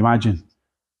be, can you imagine?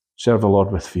 Serve the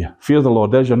Lord with fear. Fear the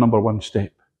Lord, there's your number one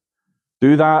step.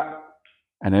 Do that,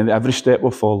 and then every step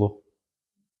will follow,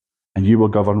 and you will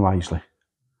govern wisely.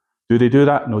 Do they do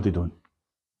that? No, they don't.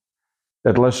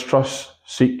 Did Liz Truss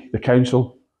seek the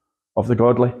counsel of the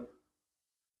godly?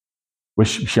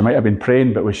 She might have been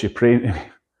praying, but was she praying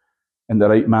in the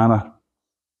right manner?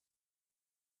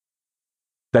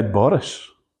 Did Boris?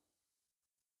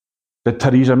 Did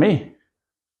Theresa May?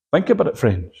 Think about it,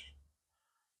 friends.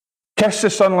 Kiss the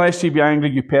Son, lest he be angry,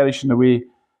 you perish in the way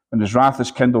when his wrath is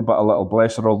kindled but a little.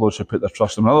 Blessed are all those who put their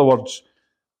trust in him. In other words,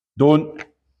 don't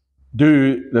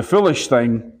do the foolish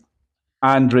thing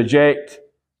and reject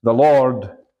the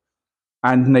Lord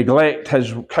and neglect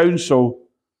his counsel.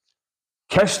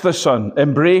 Kiss the Son,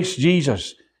 embrace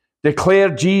Jesus, declare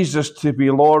Jesus to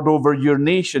be Lord over your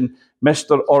nation,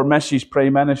 Mr. or Mrs.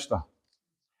 Prime Minister.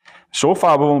 So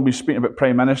far we've only been speaking about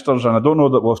Prime Ministers, and I don't know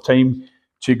that we'll have time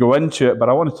to go into it, but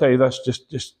I want to tell you this,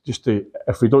 just to,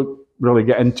 if we don't really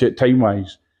get into it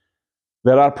time-wise,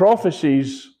 there are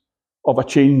prophecies of a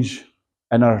change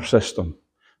in our system.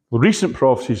 Recent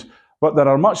prophecies, but there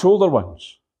are much older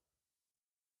ones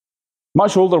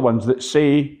that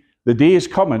say the day is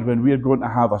coming when we're going to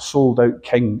have a sold-out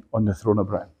king on the throne of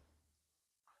Britain.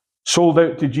 Sold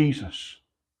out to Jesus.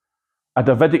 A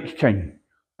Davidic king,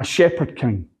 a shepherd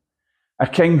king, a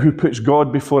king who puts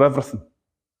God before everything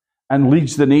and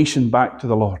leads the nation back to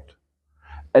the Lord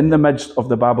in the midst of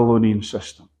the Babylonian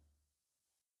system.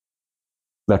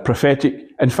 They're prophetic.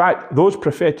 In fact, those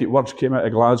prophetic words came out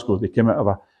of Glasgow. They came out of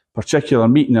a particular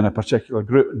meeting in a particular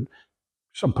group and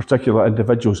some particular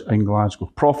individuals in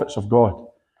Glasgow. Prophets of God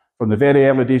from the very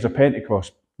early days of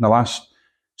Pentecost in the last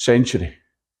century.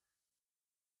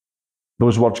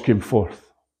 Those words came forth.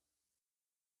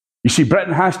 You see,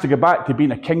 Britain has to go back to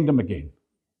being a kingdom again.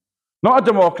 Not a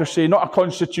democracy, not a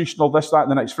constitutional this, that,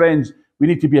 and the next. Friends, we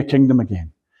need to be a kingdom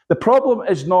again. The problem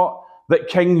is not that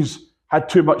kings had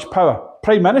too much power.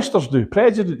 Prime ministers do,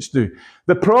 presidents do.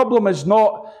 The problem is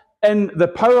not in the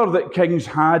power that kings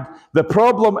had. The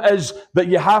problem is that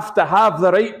you have to have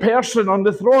the right person on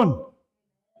the throne.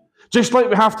 Just like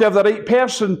we have to have the right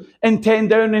person in 10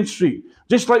 Downing Street.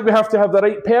 Just like we have to have the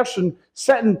right person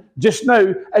sitting just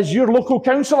now as your local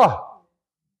councillor.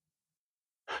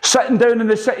 Sitting down in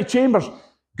the city chambers.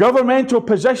 Governmental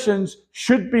positions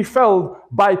should be filled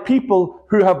by people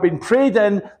who have been prayed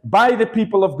in by the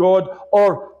people of God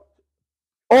or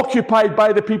occupied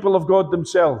by the people of God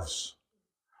themselves.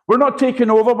 We're not taking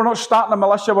over, we're not starting a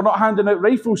militia, we're not handing out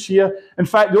rifles here. In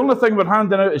fact, the only thing we're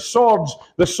handing out is swords,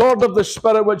 the sword of the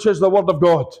Spirit, which is the Word of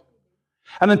God.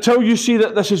 And until you see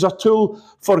that this is a tool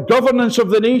for governance of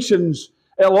the nations,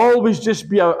 it'll always just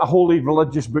be a holy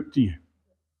religious book to you.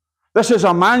 This is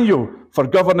a manual for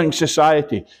governing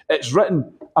society. It's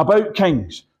written about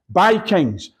kings, by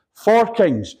kings, for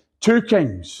kings, to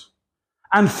kings,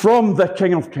 and from the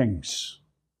King of Kings.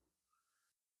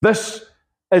 This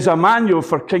is a manual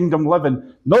for kingdom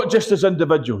living, not just as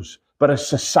individuals, but as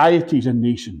societies and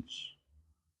nations.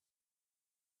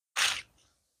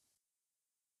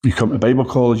 You come to Bible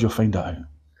college, you'll find that out.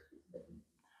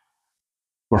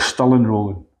 We're still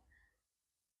enrolling.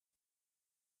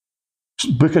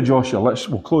 Book of Joshua,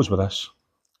 we'll close with this.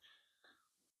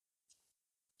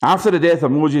 After the death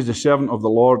of Moses, the servant of the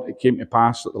Lord, it came to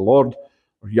pass that the Lord,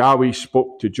 or Yahweh,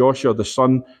 spoke to Joshua, the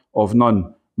son of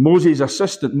Nun, Moses'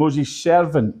 assistant, Moses'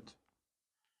 servant.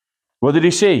 What did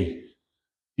he say?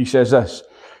 He says this,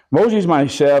 Moses, my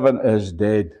servant, is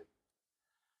dead.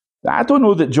 I don't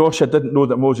know that Joshua didn't know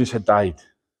that Moses had died.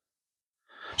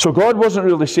 So God wasn't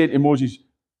really saying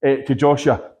to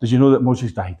Joshua, did you know that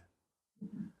Moses died?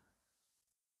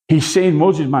 He's saying,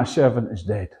 Moses, my servant, is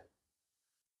dead.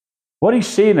 What he's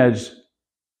saying is,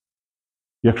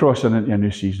 you're crossing into a new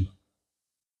season.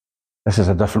 This is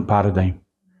a different paradigm.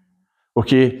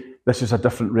 Okay, this is a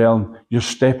different realm. You're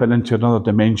stepping into another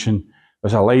dimension.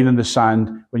 There's a line in the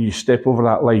sand. When you step over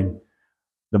that line,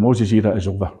 the Moses era is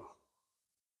over.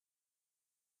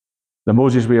 The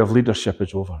Moses way of leadership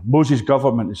is over. Moses'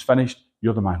 government is finished.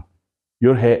 You're the man.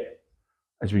 You're het,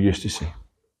 as we used to say.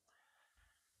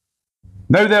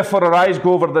 Now therefore arise,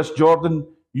 go over this Jordan,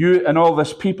 you and all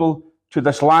this people, to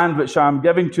this land which I am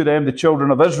giving to them, the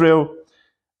children of Israel.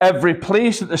 Every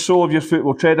place that the sole of your foot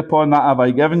will tread upon, that have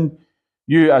I given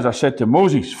you, as I said to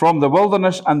Moses, from the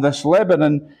wilderness and this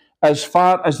Lebanon, as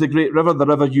far as the great river, the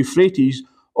river Euphrates,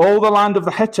 all the land of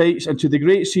the Hittites, and to the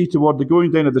great sea toward the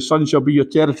going down of the sun shall be your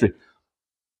territory.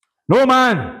 No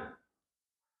man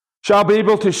shall be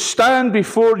able to stand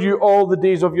before you all the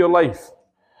days of your life.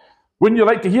 Wouldn't you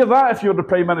like to hear that if you were the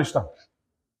Prime Minister?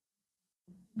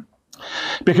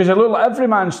 Because it looked like every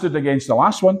man stood against the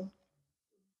last one.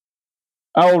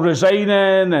 All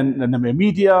resigning and the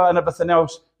media and everything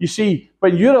else. You see,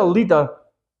 when you're a leader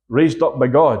raised up by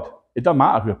God, it doesn't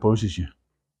matter who opposes you.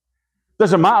 It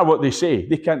doesn't matter what they say.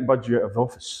 They can't budge you out of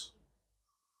office.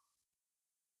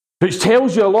 Which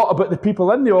tells you a lot about the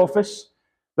people in the office.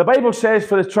 The Bible says,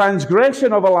 for the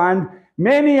transgression of a land,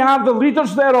 many are the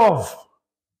leaders thereof.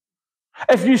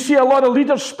 If you see a lot of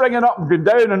leaders springing up and going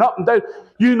down and up and down,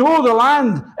 you know the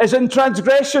land is in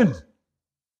transgression.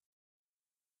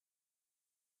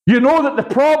 You know that the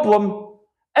problem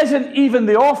isn't even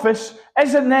the office,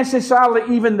 isn't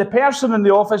necessarily even the person in the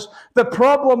office. The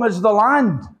problem is the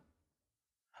land.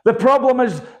 The problem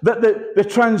is that the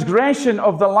transgression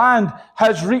of the land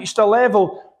has reached a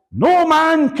level no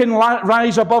man can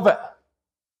rise above it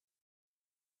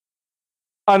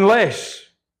unless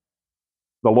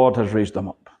the Lord has raised them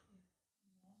up.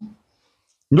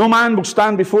 No man will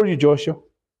stand before you, Joshua.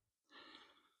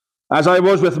 As I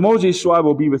was with Moses, so I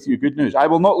will be with you. Good news. I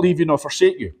will not leave you nor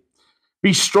forsake you.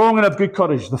 Be strong and have good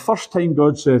courage. The first time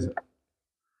God says it.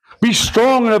 Be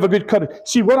strong and have a good courage.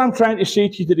 See, what I'm trying to say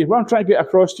to you today, what I'm trying to get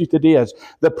across to you today is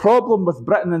the problem with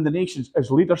Britain and the nations is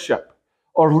leadership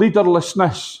or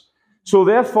leaderlessness. So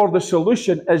therefore, the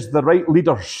solution is the right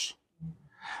leaders.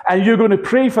 And you're going to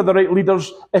pray for the right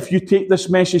leaders if you take this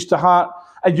message to heart.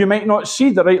 And you might not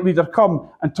see the right leader come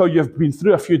until you've been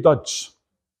through a few duds.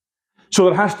 So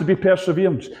there has to be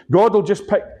perseverance. God will just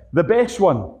pick the best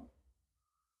one,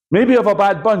 maybe of a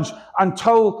bad bunch,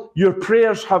 until your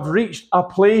prayers have reached a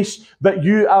place that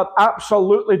you are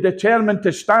absolutely determined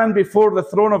to stand before the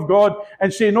throne of God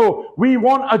and say, no, we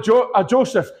want a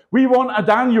Joseph. We want a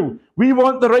Daniel. We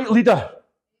want the right leader.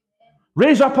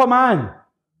 Raise up a man.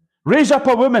 Raise up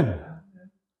a woman.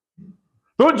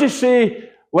 Don't just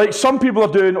say, like some people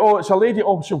are doing, oh, it's a lady,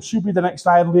 oh, she'll be the next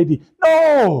Iron Lady.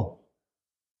 No!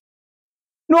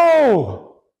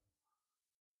 No!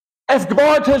 If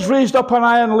God has raised up an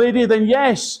Iron Lady, then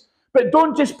yes. But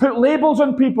don't just put labels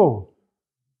on people.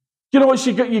 You know,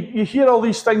 you hear all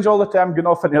these things all the time going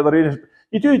off in the other areas.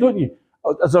 You do, don't you?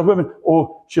 As a woman,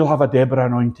 oh, she'll have a Deborah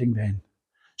anointing then.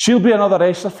 She'll be another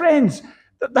Esther. Friends,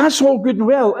 that's all good and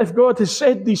well if God has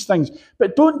said these things.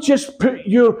 But don't just put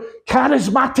your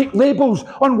charismatic labels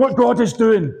on what God is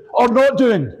doing or not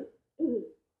doing.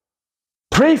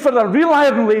 Pray for a real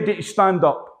Iron Lady to stand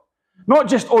up. Not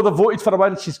just, oh, they voted for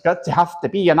one, she's got to have to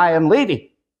be an Iron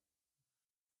Lady.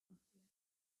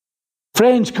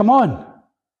 Friends, come on.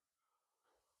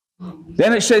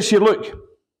 Then it says here, look,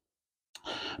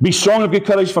 be strong of good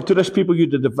courage, for to this people you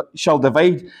shall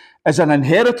divide as an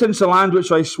inheritance the land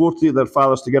which I swore to their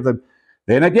fathers to give them.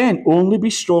 Then again, only be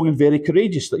strong and very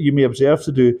courageous, that you may observe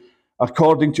to do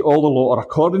according to all the law, or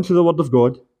according to the word of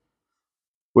God,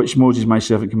 which Moses my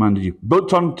servant commanded you. Don't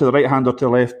turn to the right hand or to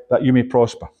the left, that you may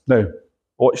prosper. Now,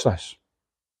 watch this.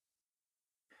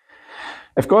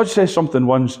 If God says something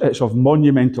once, it's of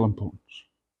monumental importance.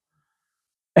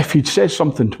 If He says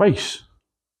something twice,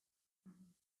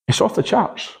 it's off the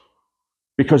charts,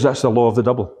 because that's the law of the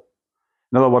double.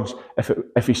 In other words,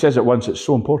 if He says it once, it's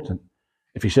so important.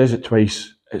 If He says it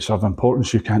twice, it's of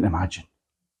importance you can't imagine.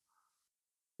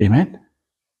 Amen?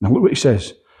 Now look what He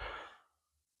says.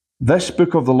 This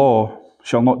book of the law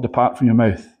shall not depart from your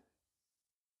mouth.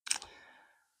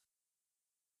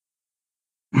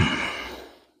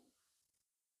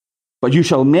 But you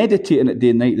shall meditate in it day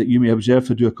and night, that you may observe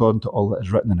to do according to all that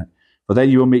is written in it. For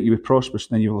then you will make you be prosperous,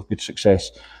 and then you will have good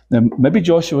success. Now, maybe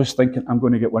Joshua was thinking, I'm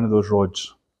going to get one of those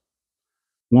rods.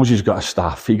 Moses got a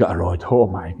staff, he got a rod. Oh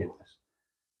my goodness.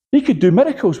 He could do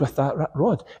miracles with that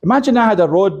rod. Imagine I had a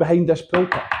rod behind this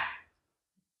pulpit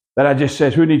that I just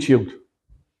said, who needs healed?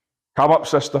 Come up,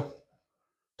 sister.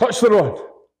 Touch the rod.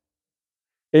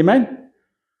 Amen?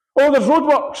 Oh, there's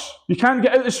roadworks. You can't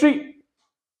get out the street.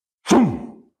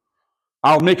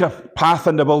 I'll make a path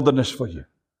in the wilderness for you.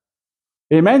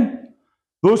 Amen?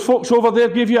 Those folks over there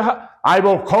give you I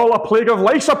will call a plague of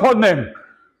lice upon them.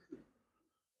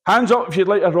 Hands up if you'd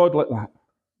like a rod like that.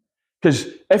 Because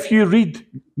if you read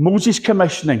Moses'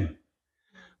 commissioning,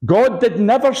 God did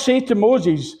never say to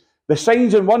Moses, the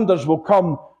signs and wonders will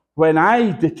come when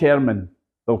I determine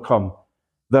they'll come.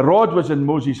 The rod was in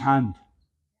Moses' hand.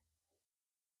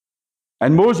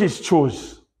 And Moses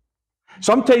chose.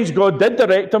 Sometimes God did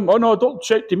direct him, oh no, don't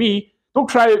shout to me, don't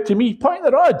cry out to me, point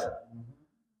the rod.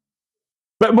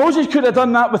 But Moses could have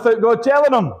done that without God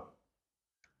telling him.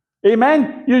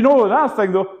 Amen? You know that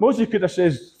thing though, Moses could have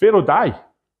said, Pharaoh, die.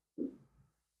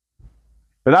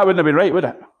 But that wouldn't have been right, would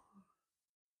it?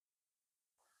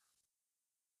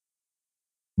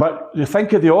 But you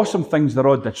think of the awesome things the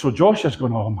rod did. So Joshua's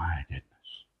going, oh my goodness.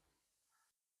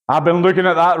 I've been looking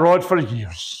at that rod for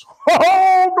years.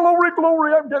 Oh, glory,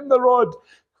 glory, I'm getting the rod.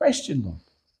 Question though.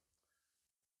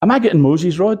 Am I getting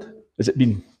Moses' rod? Has it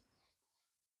been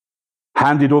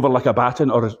handed over like a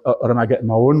baton, or am I getting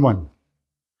my own one?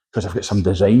 Because I've got some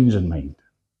designs in mind.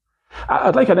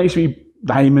 I'd like a nice wee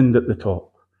diamond at the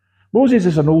top. Moses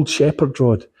is an old shepherd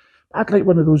rod. I'd like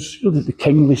one of those, you know, the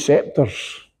kingly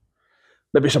scepters.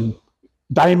 Maybe some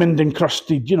diamond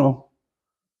encrusted, you know.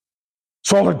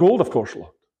 Solid gold, of course,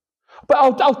 Lord. But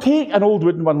I'll take an old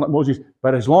wooden one like Moses,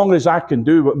 but as long as I can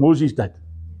do what Moses did.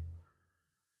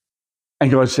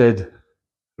 And God said,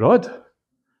 rod,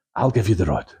 I'll give you the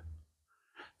rod.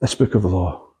 This book of the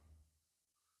law.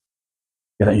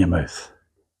 Get it in your mouth.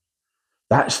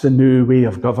 That's the new way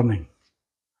of governing.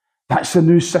 That's the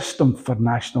new system for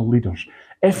national leaders.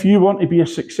 If you want to be a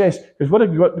success, because what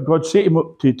did God say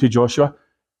to Joshua?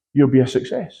 You'll be a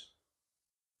success.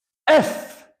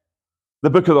 If the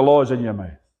book of the law is in your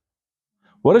mouth.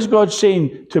 What is God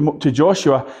saying to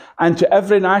Joshua and to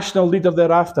every national leader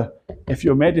thereafter? If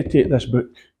you meditate this book,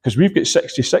 because we've got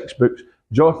 66 books,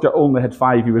 Joshua only had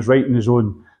 5. He was writing his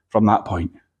own from that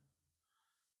point.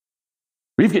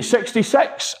 We've got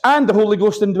 66 and the Holy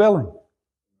Ghost indwelling.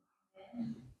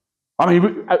 I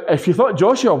mean, if you thought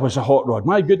Joshua was a hot rod,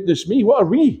 my goodness me, what are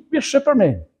we? We're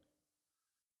supermen.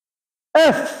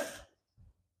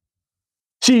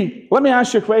 See, let me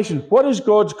ask you a question. What is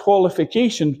God's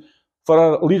qualification for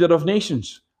a leader of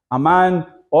nations? A man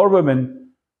or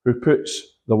woman who puts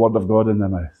the word of God in their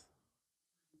mouth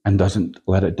and doesn't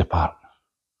let it depart.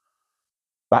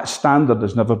 That standard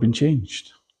has never been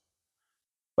changed.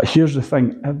 But here's the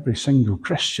thing, every single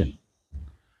Christian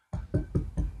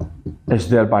is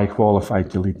thereby qualified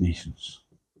to lead nations.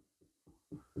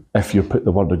 If you put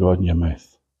the word of God in your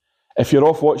mouth. If you're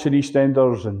off watching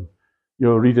EastEnders and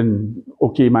you're reading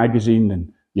OK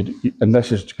Magazine and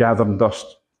this is gathering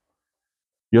dust,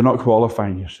 you're not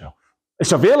qualifying yourself.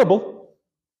 It's available,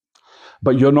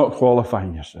 but you're not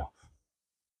qualifying yourself.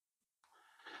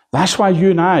 That's why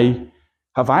you and I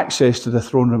have access to the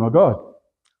throne room of God.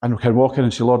 And we can walk in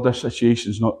and say, Lord, this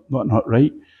situation's not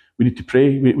right. We need to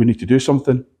pray. We need to do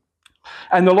something.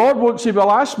 And the Lord won't say,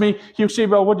 well, ask me. He'll say,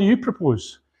 well, what do you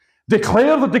propose?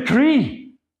 Declare the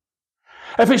decree.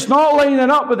 If it's not lining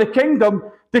up with the kingdom,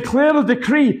 declare the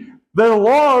decree. The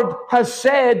Lord has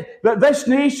said that this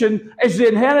nation is the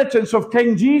inheritance of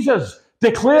King Jesus.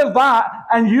 Declare that,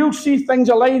 and you'll see things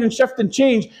align and shift and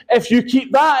change if you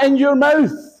keep that in your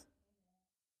mouth.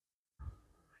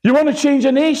 You want to change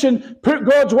a nation? Put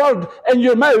God's word in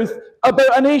your mouth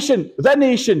about a nation,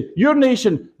 your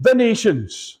nation, the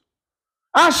nations.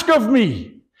 Ask of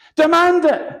me. Demand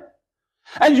it.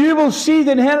 And you will see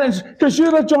the inheritance, because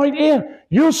you're a joint heir.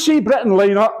 You'll see Britain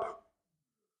line up.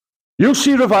 You'll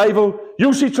see revival.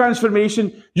 You'll see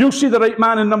transformation. You'll see the right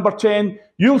man in number 10.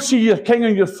 You'll see your king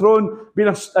on your throne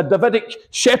being a Davidic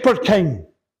shepherd king.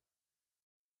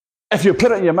 If you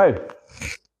put it in your mouth.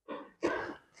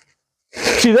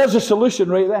 See, there's a solution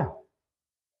right there.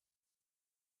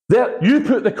 There, you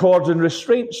put the cords and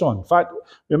restraints on. In fact,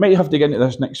 we might have to get into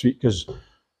this next week because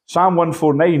Psalm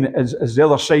 149 is the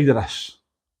other side of this.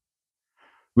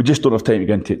 We just don't have time to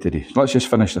get into it today. So let's just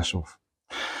finish this off.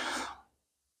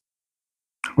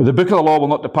 Well, the book of the law will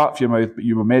not depart from your mouth, but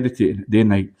you will meditate in it day and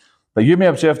night. That you may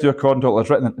observe to according to all that is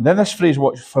written. And then this phrase,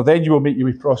 for then you will make you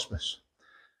be prosperous.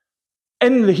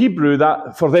 In the Hebrew,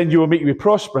 that for then you will make you be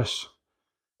prosperous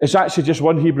is actually just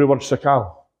one Hebrew word,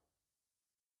 sakal.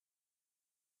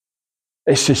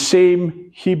 It's the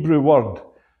same Hebrew word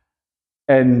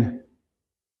in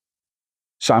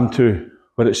Psalm 2,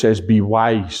 where it says, be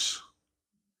wise.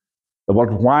 The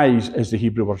word wise is the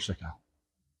Hebrew word sakal,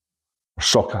 or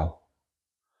sokal.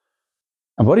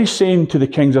 And what he's saying to the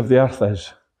kings of the earth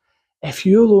is, if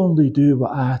you'll only do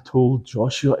what I told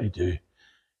Joshua to do,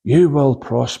 you will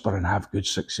prosper and have good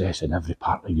success in every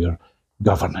part of your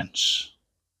governance.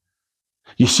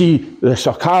 You see, the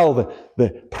sakal, the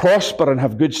prosper and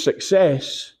have good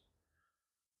success,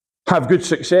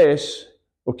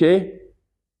 okay?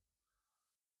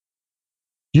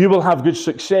 You will have good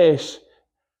success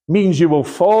means you will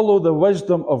follow the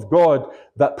wisdom of God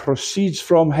that proceeds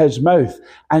from his mouth.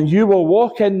 And you will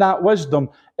walk in that wisdom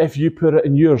if you put it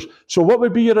in yours. So what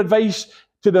would be your advice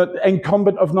to the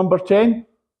incumbent of number 10?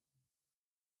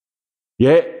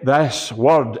 Get this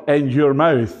word in your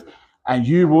mouth and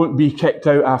you won't be kicked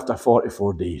out after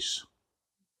 44 days.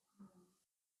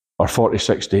 Or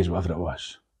 46 days, whatever it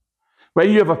was. When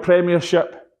you have a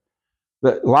premiership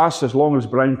that lasts as long as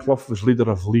Brian Clough was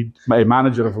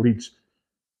manager of Leeds,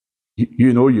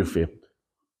 you know you failed.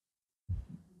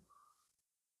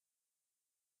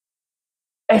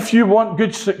 If you want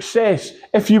good success,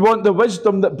 if you want the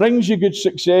wisdom that brings you good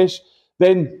success,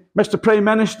 then Mr. Prime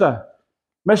Minister,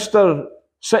 Mr.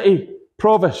 City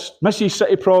Provost, Mrs.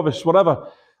 City Provost, whatever,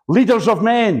 leaders of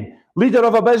men, leader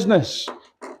of a business,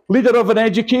 leader of an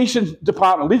education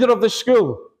department, leader of the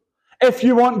school, if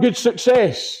you want good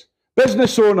success,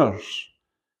 business owners,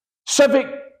 civic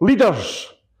leaders,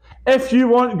 if you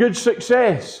want good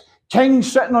success,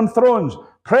 kings sitting on thrones,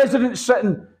 presidents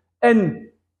sitting in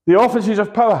the offices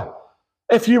of power,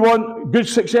 if you want good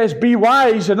success, be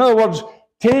wise. In other words,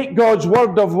 take God's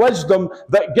word of wisdom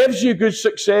that gives you good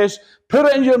success, put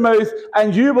it in your mouth,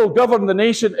 and you will govern the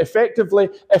nation effectively,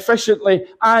 efficiently,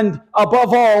 and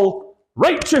above all,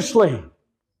 righteously.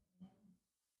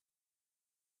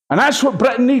 And that's what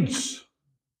Britain needs.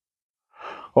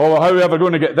 Oh, well, how are we ever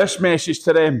going to get this message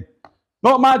to them?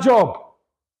 Not my job.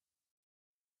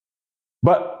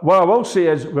 But what I will say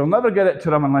is, we'll never get it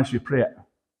to them unless we pray it.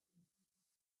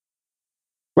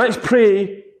 Let's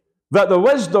pray that the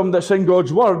wisdom that's in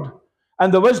God's word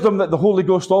and the wisdom that the Holy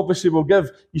Ghost obviously will give.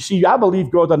 You see, I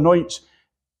believe God anoints,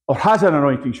 or has an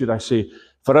anointing, should I say,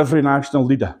 for every national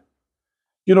leader.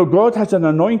 You know, God has an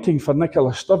anointing for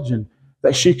Nicola Sturgeon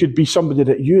that she could be somebody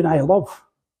that you and I love.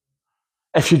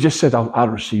 If she just said, I'll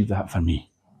receive that for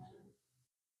me.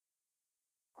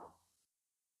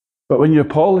 But when your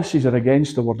policies are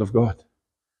against the word of God,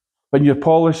 when your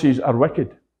policies are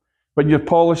wicked, when your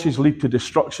policies lead to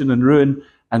destruction and ruin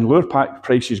and lure pack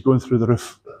prices going through the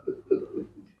roof,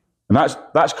 and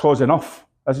that's cause enough,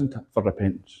 isn't it, for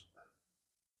repentance?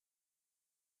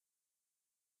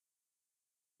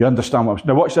 You understand what I'm saying?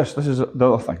 Now watch this. This is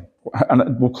the other thing.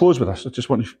 And we'll close with this. I just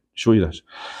want to show you this.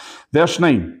 Verse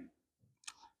 9.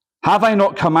 Have I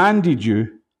not commanded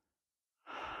you?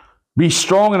 Be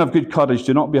strong and of good courage.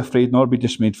 Do not be afraid nor be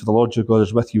dismayed, for the Lord your God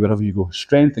is with you wherever you go.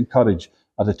 Strength and courage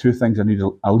are the two things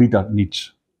a leader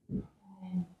needs.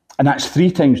 And that's 3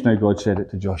 times now God said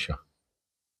it to Joshua.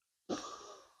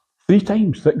 3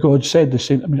 times that God said the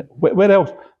same. I mean, where else?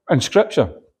 In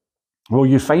Scripture will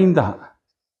you find that?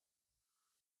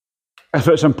 If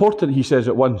it's important, he says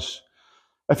it once.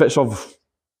 If it's of,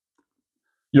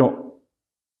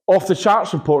 off the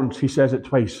charts importance, he says it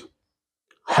twice.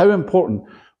 How important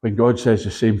when God says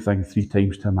the same thing 3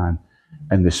 times to a man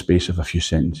in the space of a few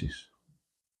sentences?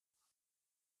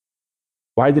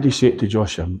 Why did he say it to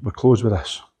Joshua? We'll close with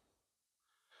this.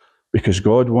 Because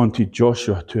God wanted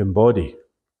Joshua to embody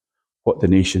what the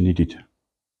nation needed.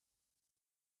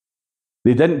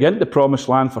 They didn't get into the promised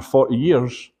land for 40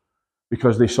 years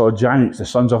because they saw giants, the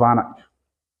sons of Anak.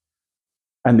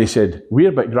 And they said,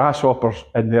 we're but grasshoppers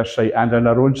in their sight and in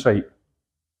our own sight.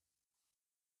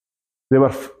 They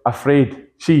were afraid.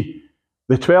 See,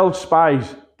 the 12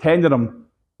 spies, 10 of them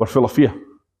were full of fear.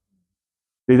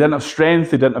 They didn't have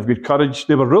strength, they didn't have good courage.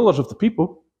 They were rulers of the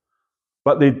people,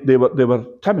 but they were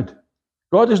timid.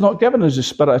 God has not given us the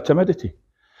spirit of timidity,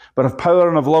 but of power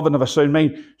and of love and of a sound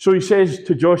mind. So he says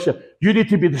to Joshua, you need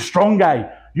to be the strong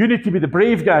guy. You need to be the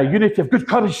brave guy. You need to have good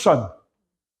courage, son.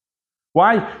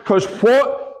 Why? Because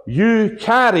what you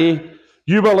carry,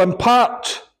 you will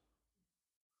impart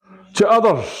to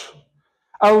others.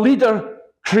 A leader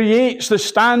creates the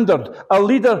standard. A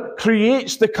leader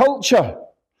creates the culture.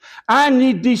 I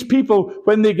need these people,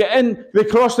 when they get in, they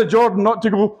cross the Jordan, not to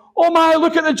go, oh my,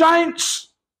 look at the giants.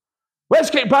 Let's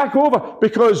get back over,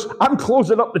 because I'm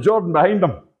closing up the Jordan behind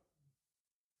them.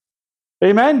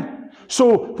 Amen?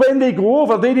 So when they go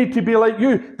over, they need to be like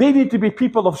you. They need to be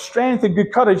people of strength and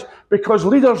good courage, because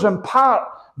leaders impart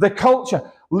the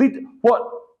culture. What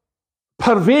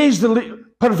pervades the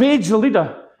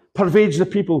leader, pervades the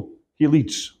people he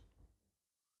leads.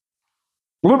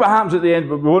 Look what happens at the end,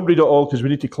 but we won't read it all because we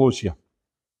need to close here.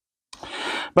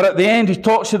 But at the end, he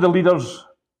talks to the leaders,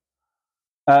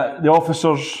 the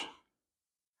officers,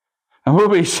 and look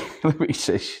what he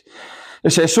says.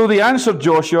 It says, so they answered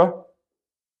Joshua,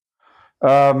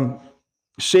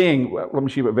 saying, well, let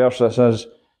me see what verse this is.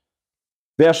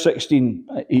 Verse 16,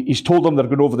 he's told them they're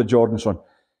going over the Jordan and so on.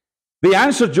 They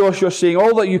answered Joshua, saying,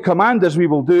 all that you command us we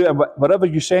will do, and wherever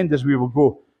you send us we will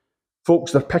go.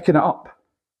 Folks, they're picking it up.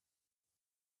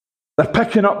 They're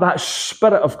picking up that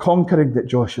spirit of conquering that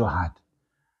Joshua had.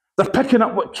 They're picking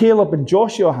up what Caleb and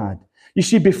Joshua had. You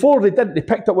see, before they didn't, they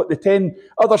picked up what the 10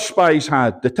 other spies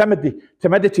had. The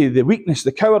timidity, the weakness,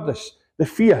 the cowardice, the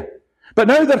fear. But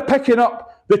now they're picking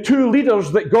up the 2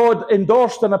 leaders that God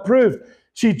endorsed and approved.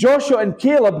 See, Joshua and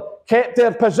Caleb kept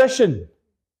their position.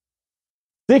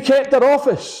 They kept their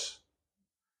office.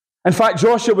 In fact,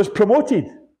 Joshua was promoted.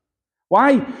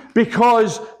 Why?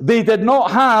 Because they did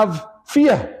not have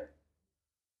fear.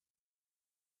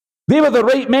 They were the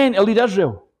right men to lead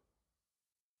Israel.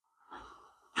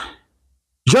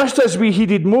 Just as we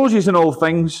heeded Moses in all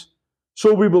things,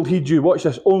 so we will heed you. Watch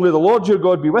this. Only the Lord your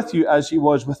God be with you as he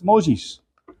was with Moses.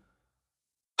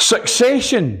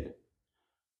 Succession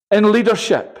in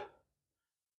leadership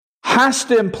has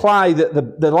to imply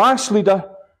that the last leader,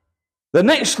 the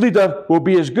next leader will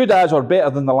be as good as or better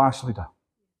than the last leader.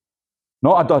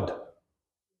 Not a dud.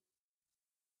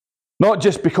 Not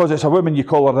just because it's a woman you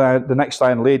call her the next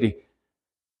iron lady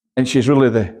and she's really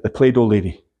the Play-Doh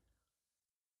lady.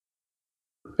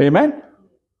 Amen?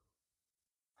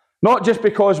 Not just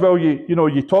because, well,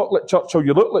 you talk like Churchill,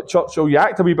 you look like Churchill, you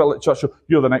act a wee bit like Churchill,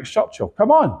 you're the next Churchill. Come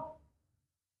on.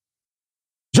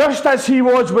 Just as he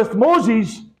was with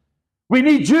Moses, we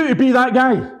need you to be that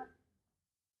guy.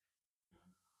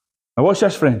 Now watch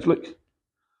this, friends. Look.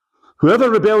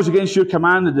 Whoever rebels against your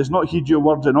command and does not heed your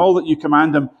words, and all that you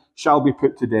command him shall be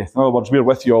put to death. In other words, we're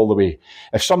with you all the way.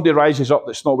 If somebody rises up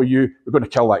that's not with you, we're going to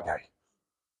kill that guy.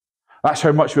 That's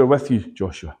how much we're with you,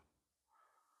 Joshua.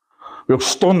 We'll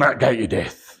stone that guy to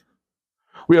death.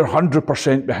 We are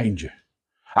 100% behind you.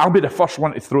 I'll be the first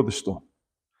one to throw the stone.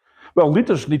 Well,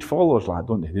 leaders need followers, lad,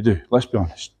 don't they? They do, let's be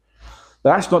honest.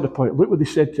 But that's not the point. Look what they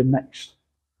said to him next.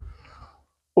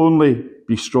 Only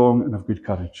be strong and of good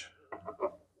courage.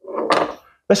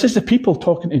 This is the people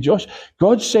talking to Joshua.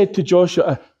 God said to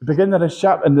Joshua at the beginning of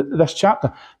this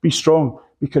chapter, be strong,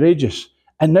 be courageous.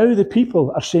 And now the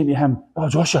people are saying to him, oh,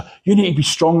 Joshua, you need to be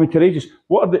strong and courageous.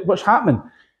 What's happening?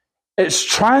 It's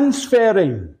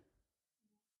transferring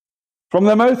from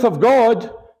the mouth of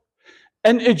God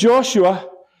into Joshua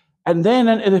and then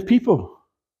into the people.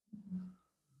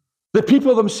 The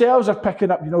people themselves are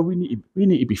picking up, we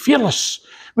need to be fearless.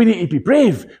 We need to be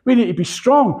brave. We need to be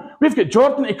strong. We've got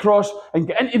Jordan to cross and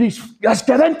get into these. Let's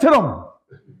get into them.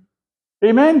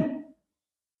 Amen?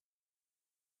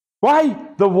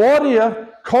 Why? The warrior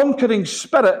conquering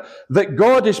spirit that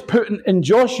God is putting in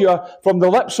Joshua from the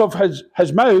lips of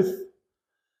his mouth.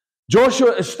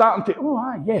 Joshua is starting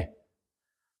to, yeah.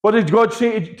 What did God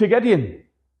say to Gideon?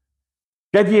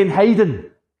 Gideon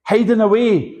hiding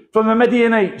away from the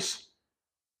Midianites.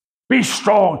 Be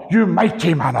strong, you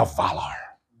mighty man of valor.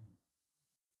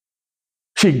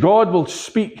 See, God will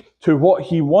speak to what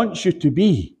he wants you to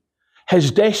be,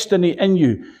 his destiny in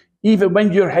you, even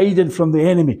when you're hiding from the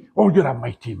enemy. Oh, you're a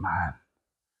mighty man.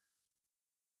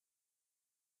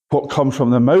 What comes from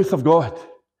the mouth of God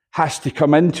has to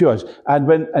come into us,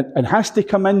 and has to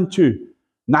come into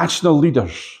national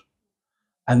leaders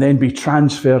and then be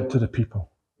transferred to the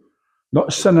people.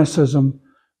 Not cynicism,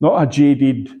 not a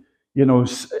jaded,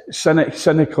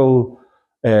 cynical,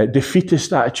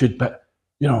 defeatist attitude, but,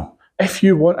 if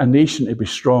you want a nation to be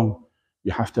strong,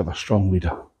 you have to have a strong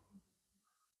leader.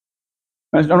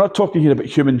 And I'm not talking here about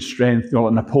human strength,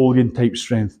 like Napoleon-type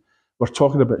strength. We're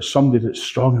talking about somebody that's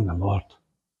strong in the Lord.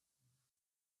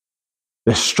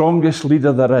 The strongest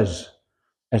leader there is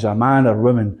a man or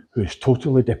woman who is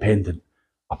totally dependent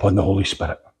upon the Holy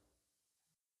Spirit.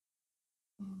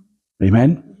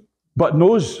 Amen? But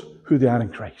knows who they are in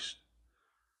Christ.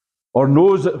 Or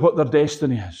knows what their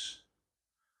destiny is.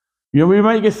 We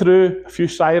might get through a few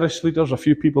Cyrus leaders, a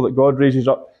few people that God raises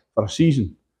up for a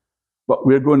season. But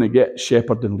we're going to get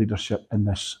shepherding leadership in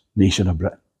this nation of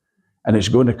Britain. And it's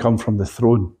going to come from the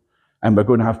throne. And we're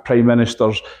going to have prime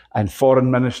ministers and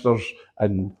foreign ministers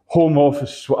and home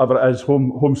office, whatever it is,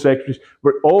 home secretaries.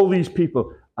 Where all these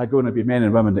people are going to be men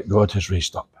and women that God has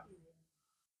raised up.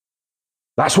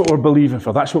 That's what we're believing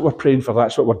for. That's what we're praying for.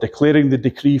 That's what we're declaring the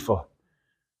decree for.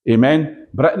 Amen.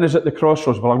 Britain is at the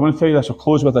crossroads. Well, I'm going to tell you this. I'll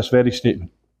close with this very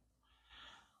statement.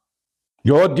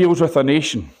 God deals with a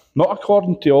nation, not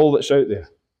according to all that's out there,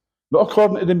 not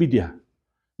according to the media,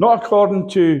 not according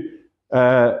to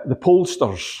the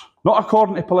pollsters, not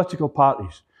according to political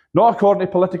parties, not according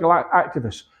to political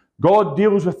activists. God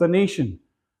deals with the nation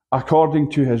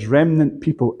according to his remnant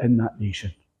people in that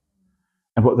nation.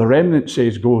 And what the remnant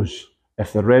says goes.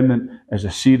 if the remnant is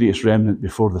a serious remnant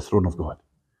before the throne of God.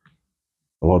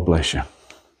 The Lord bless you.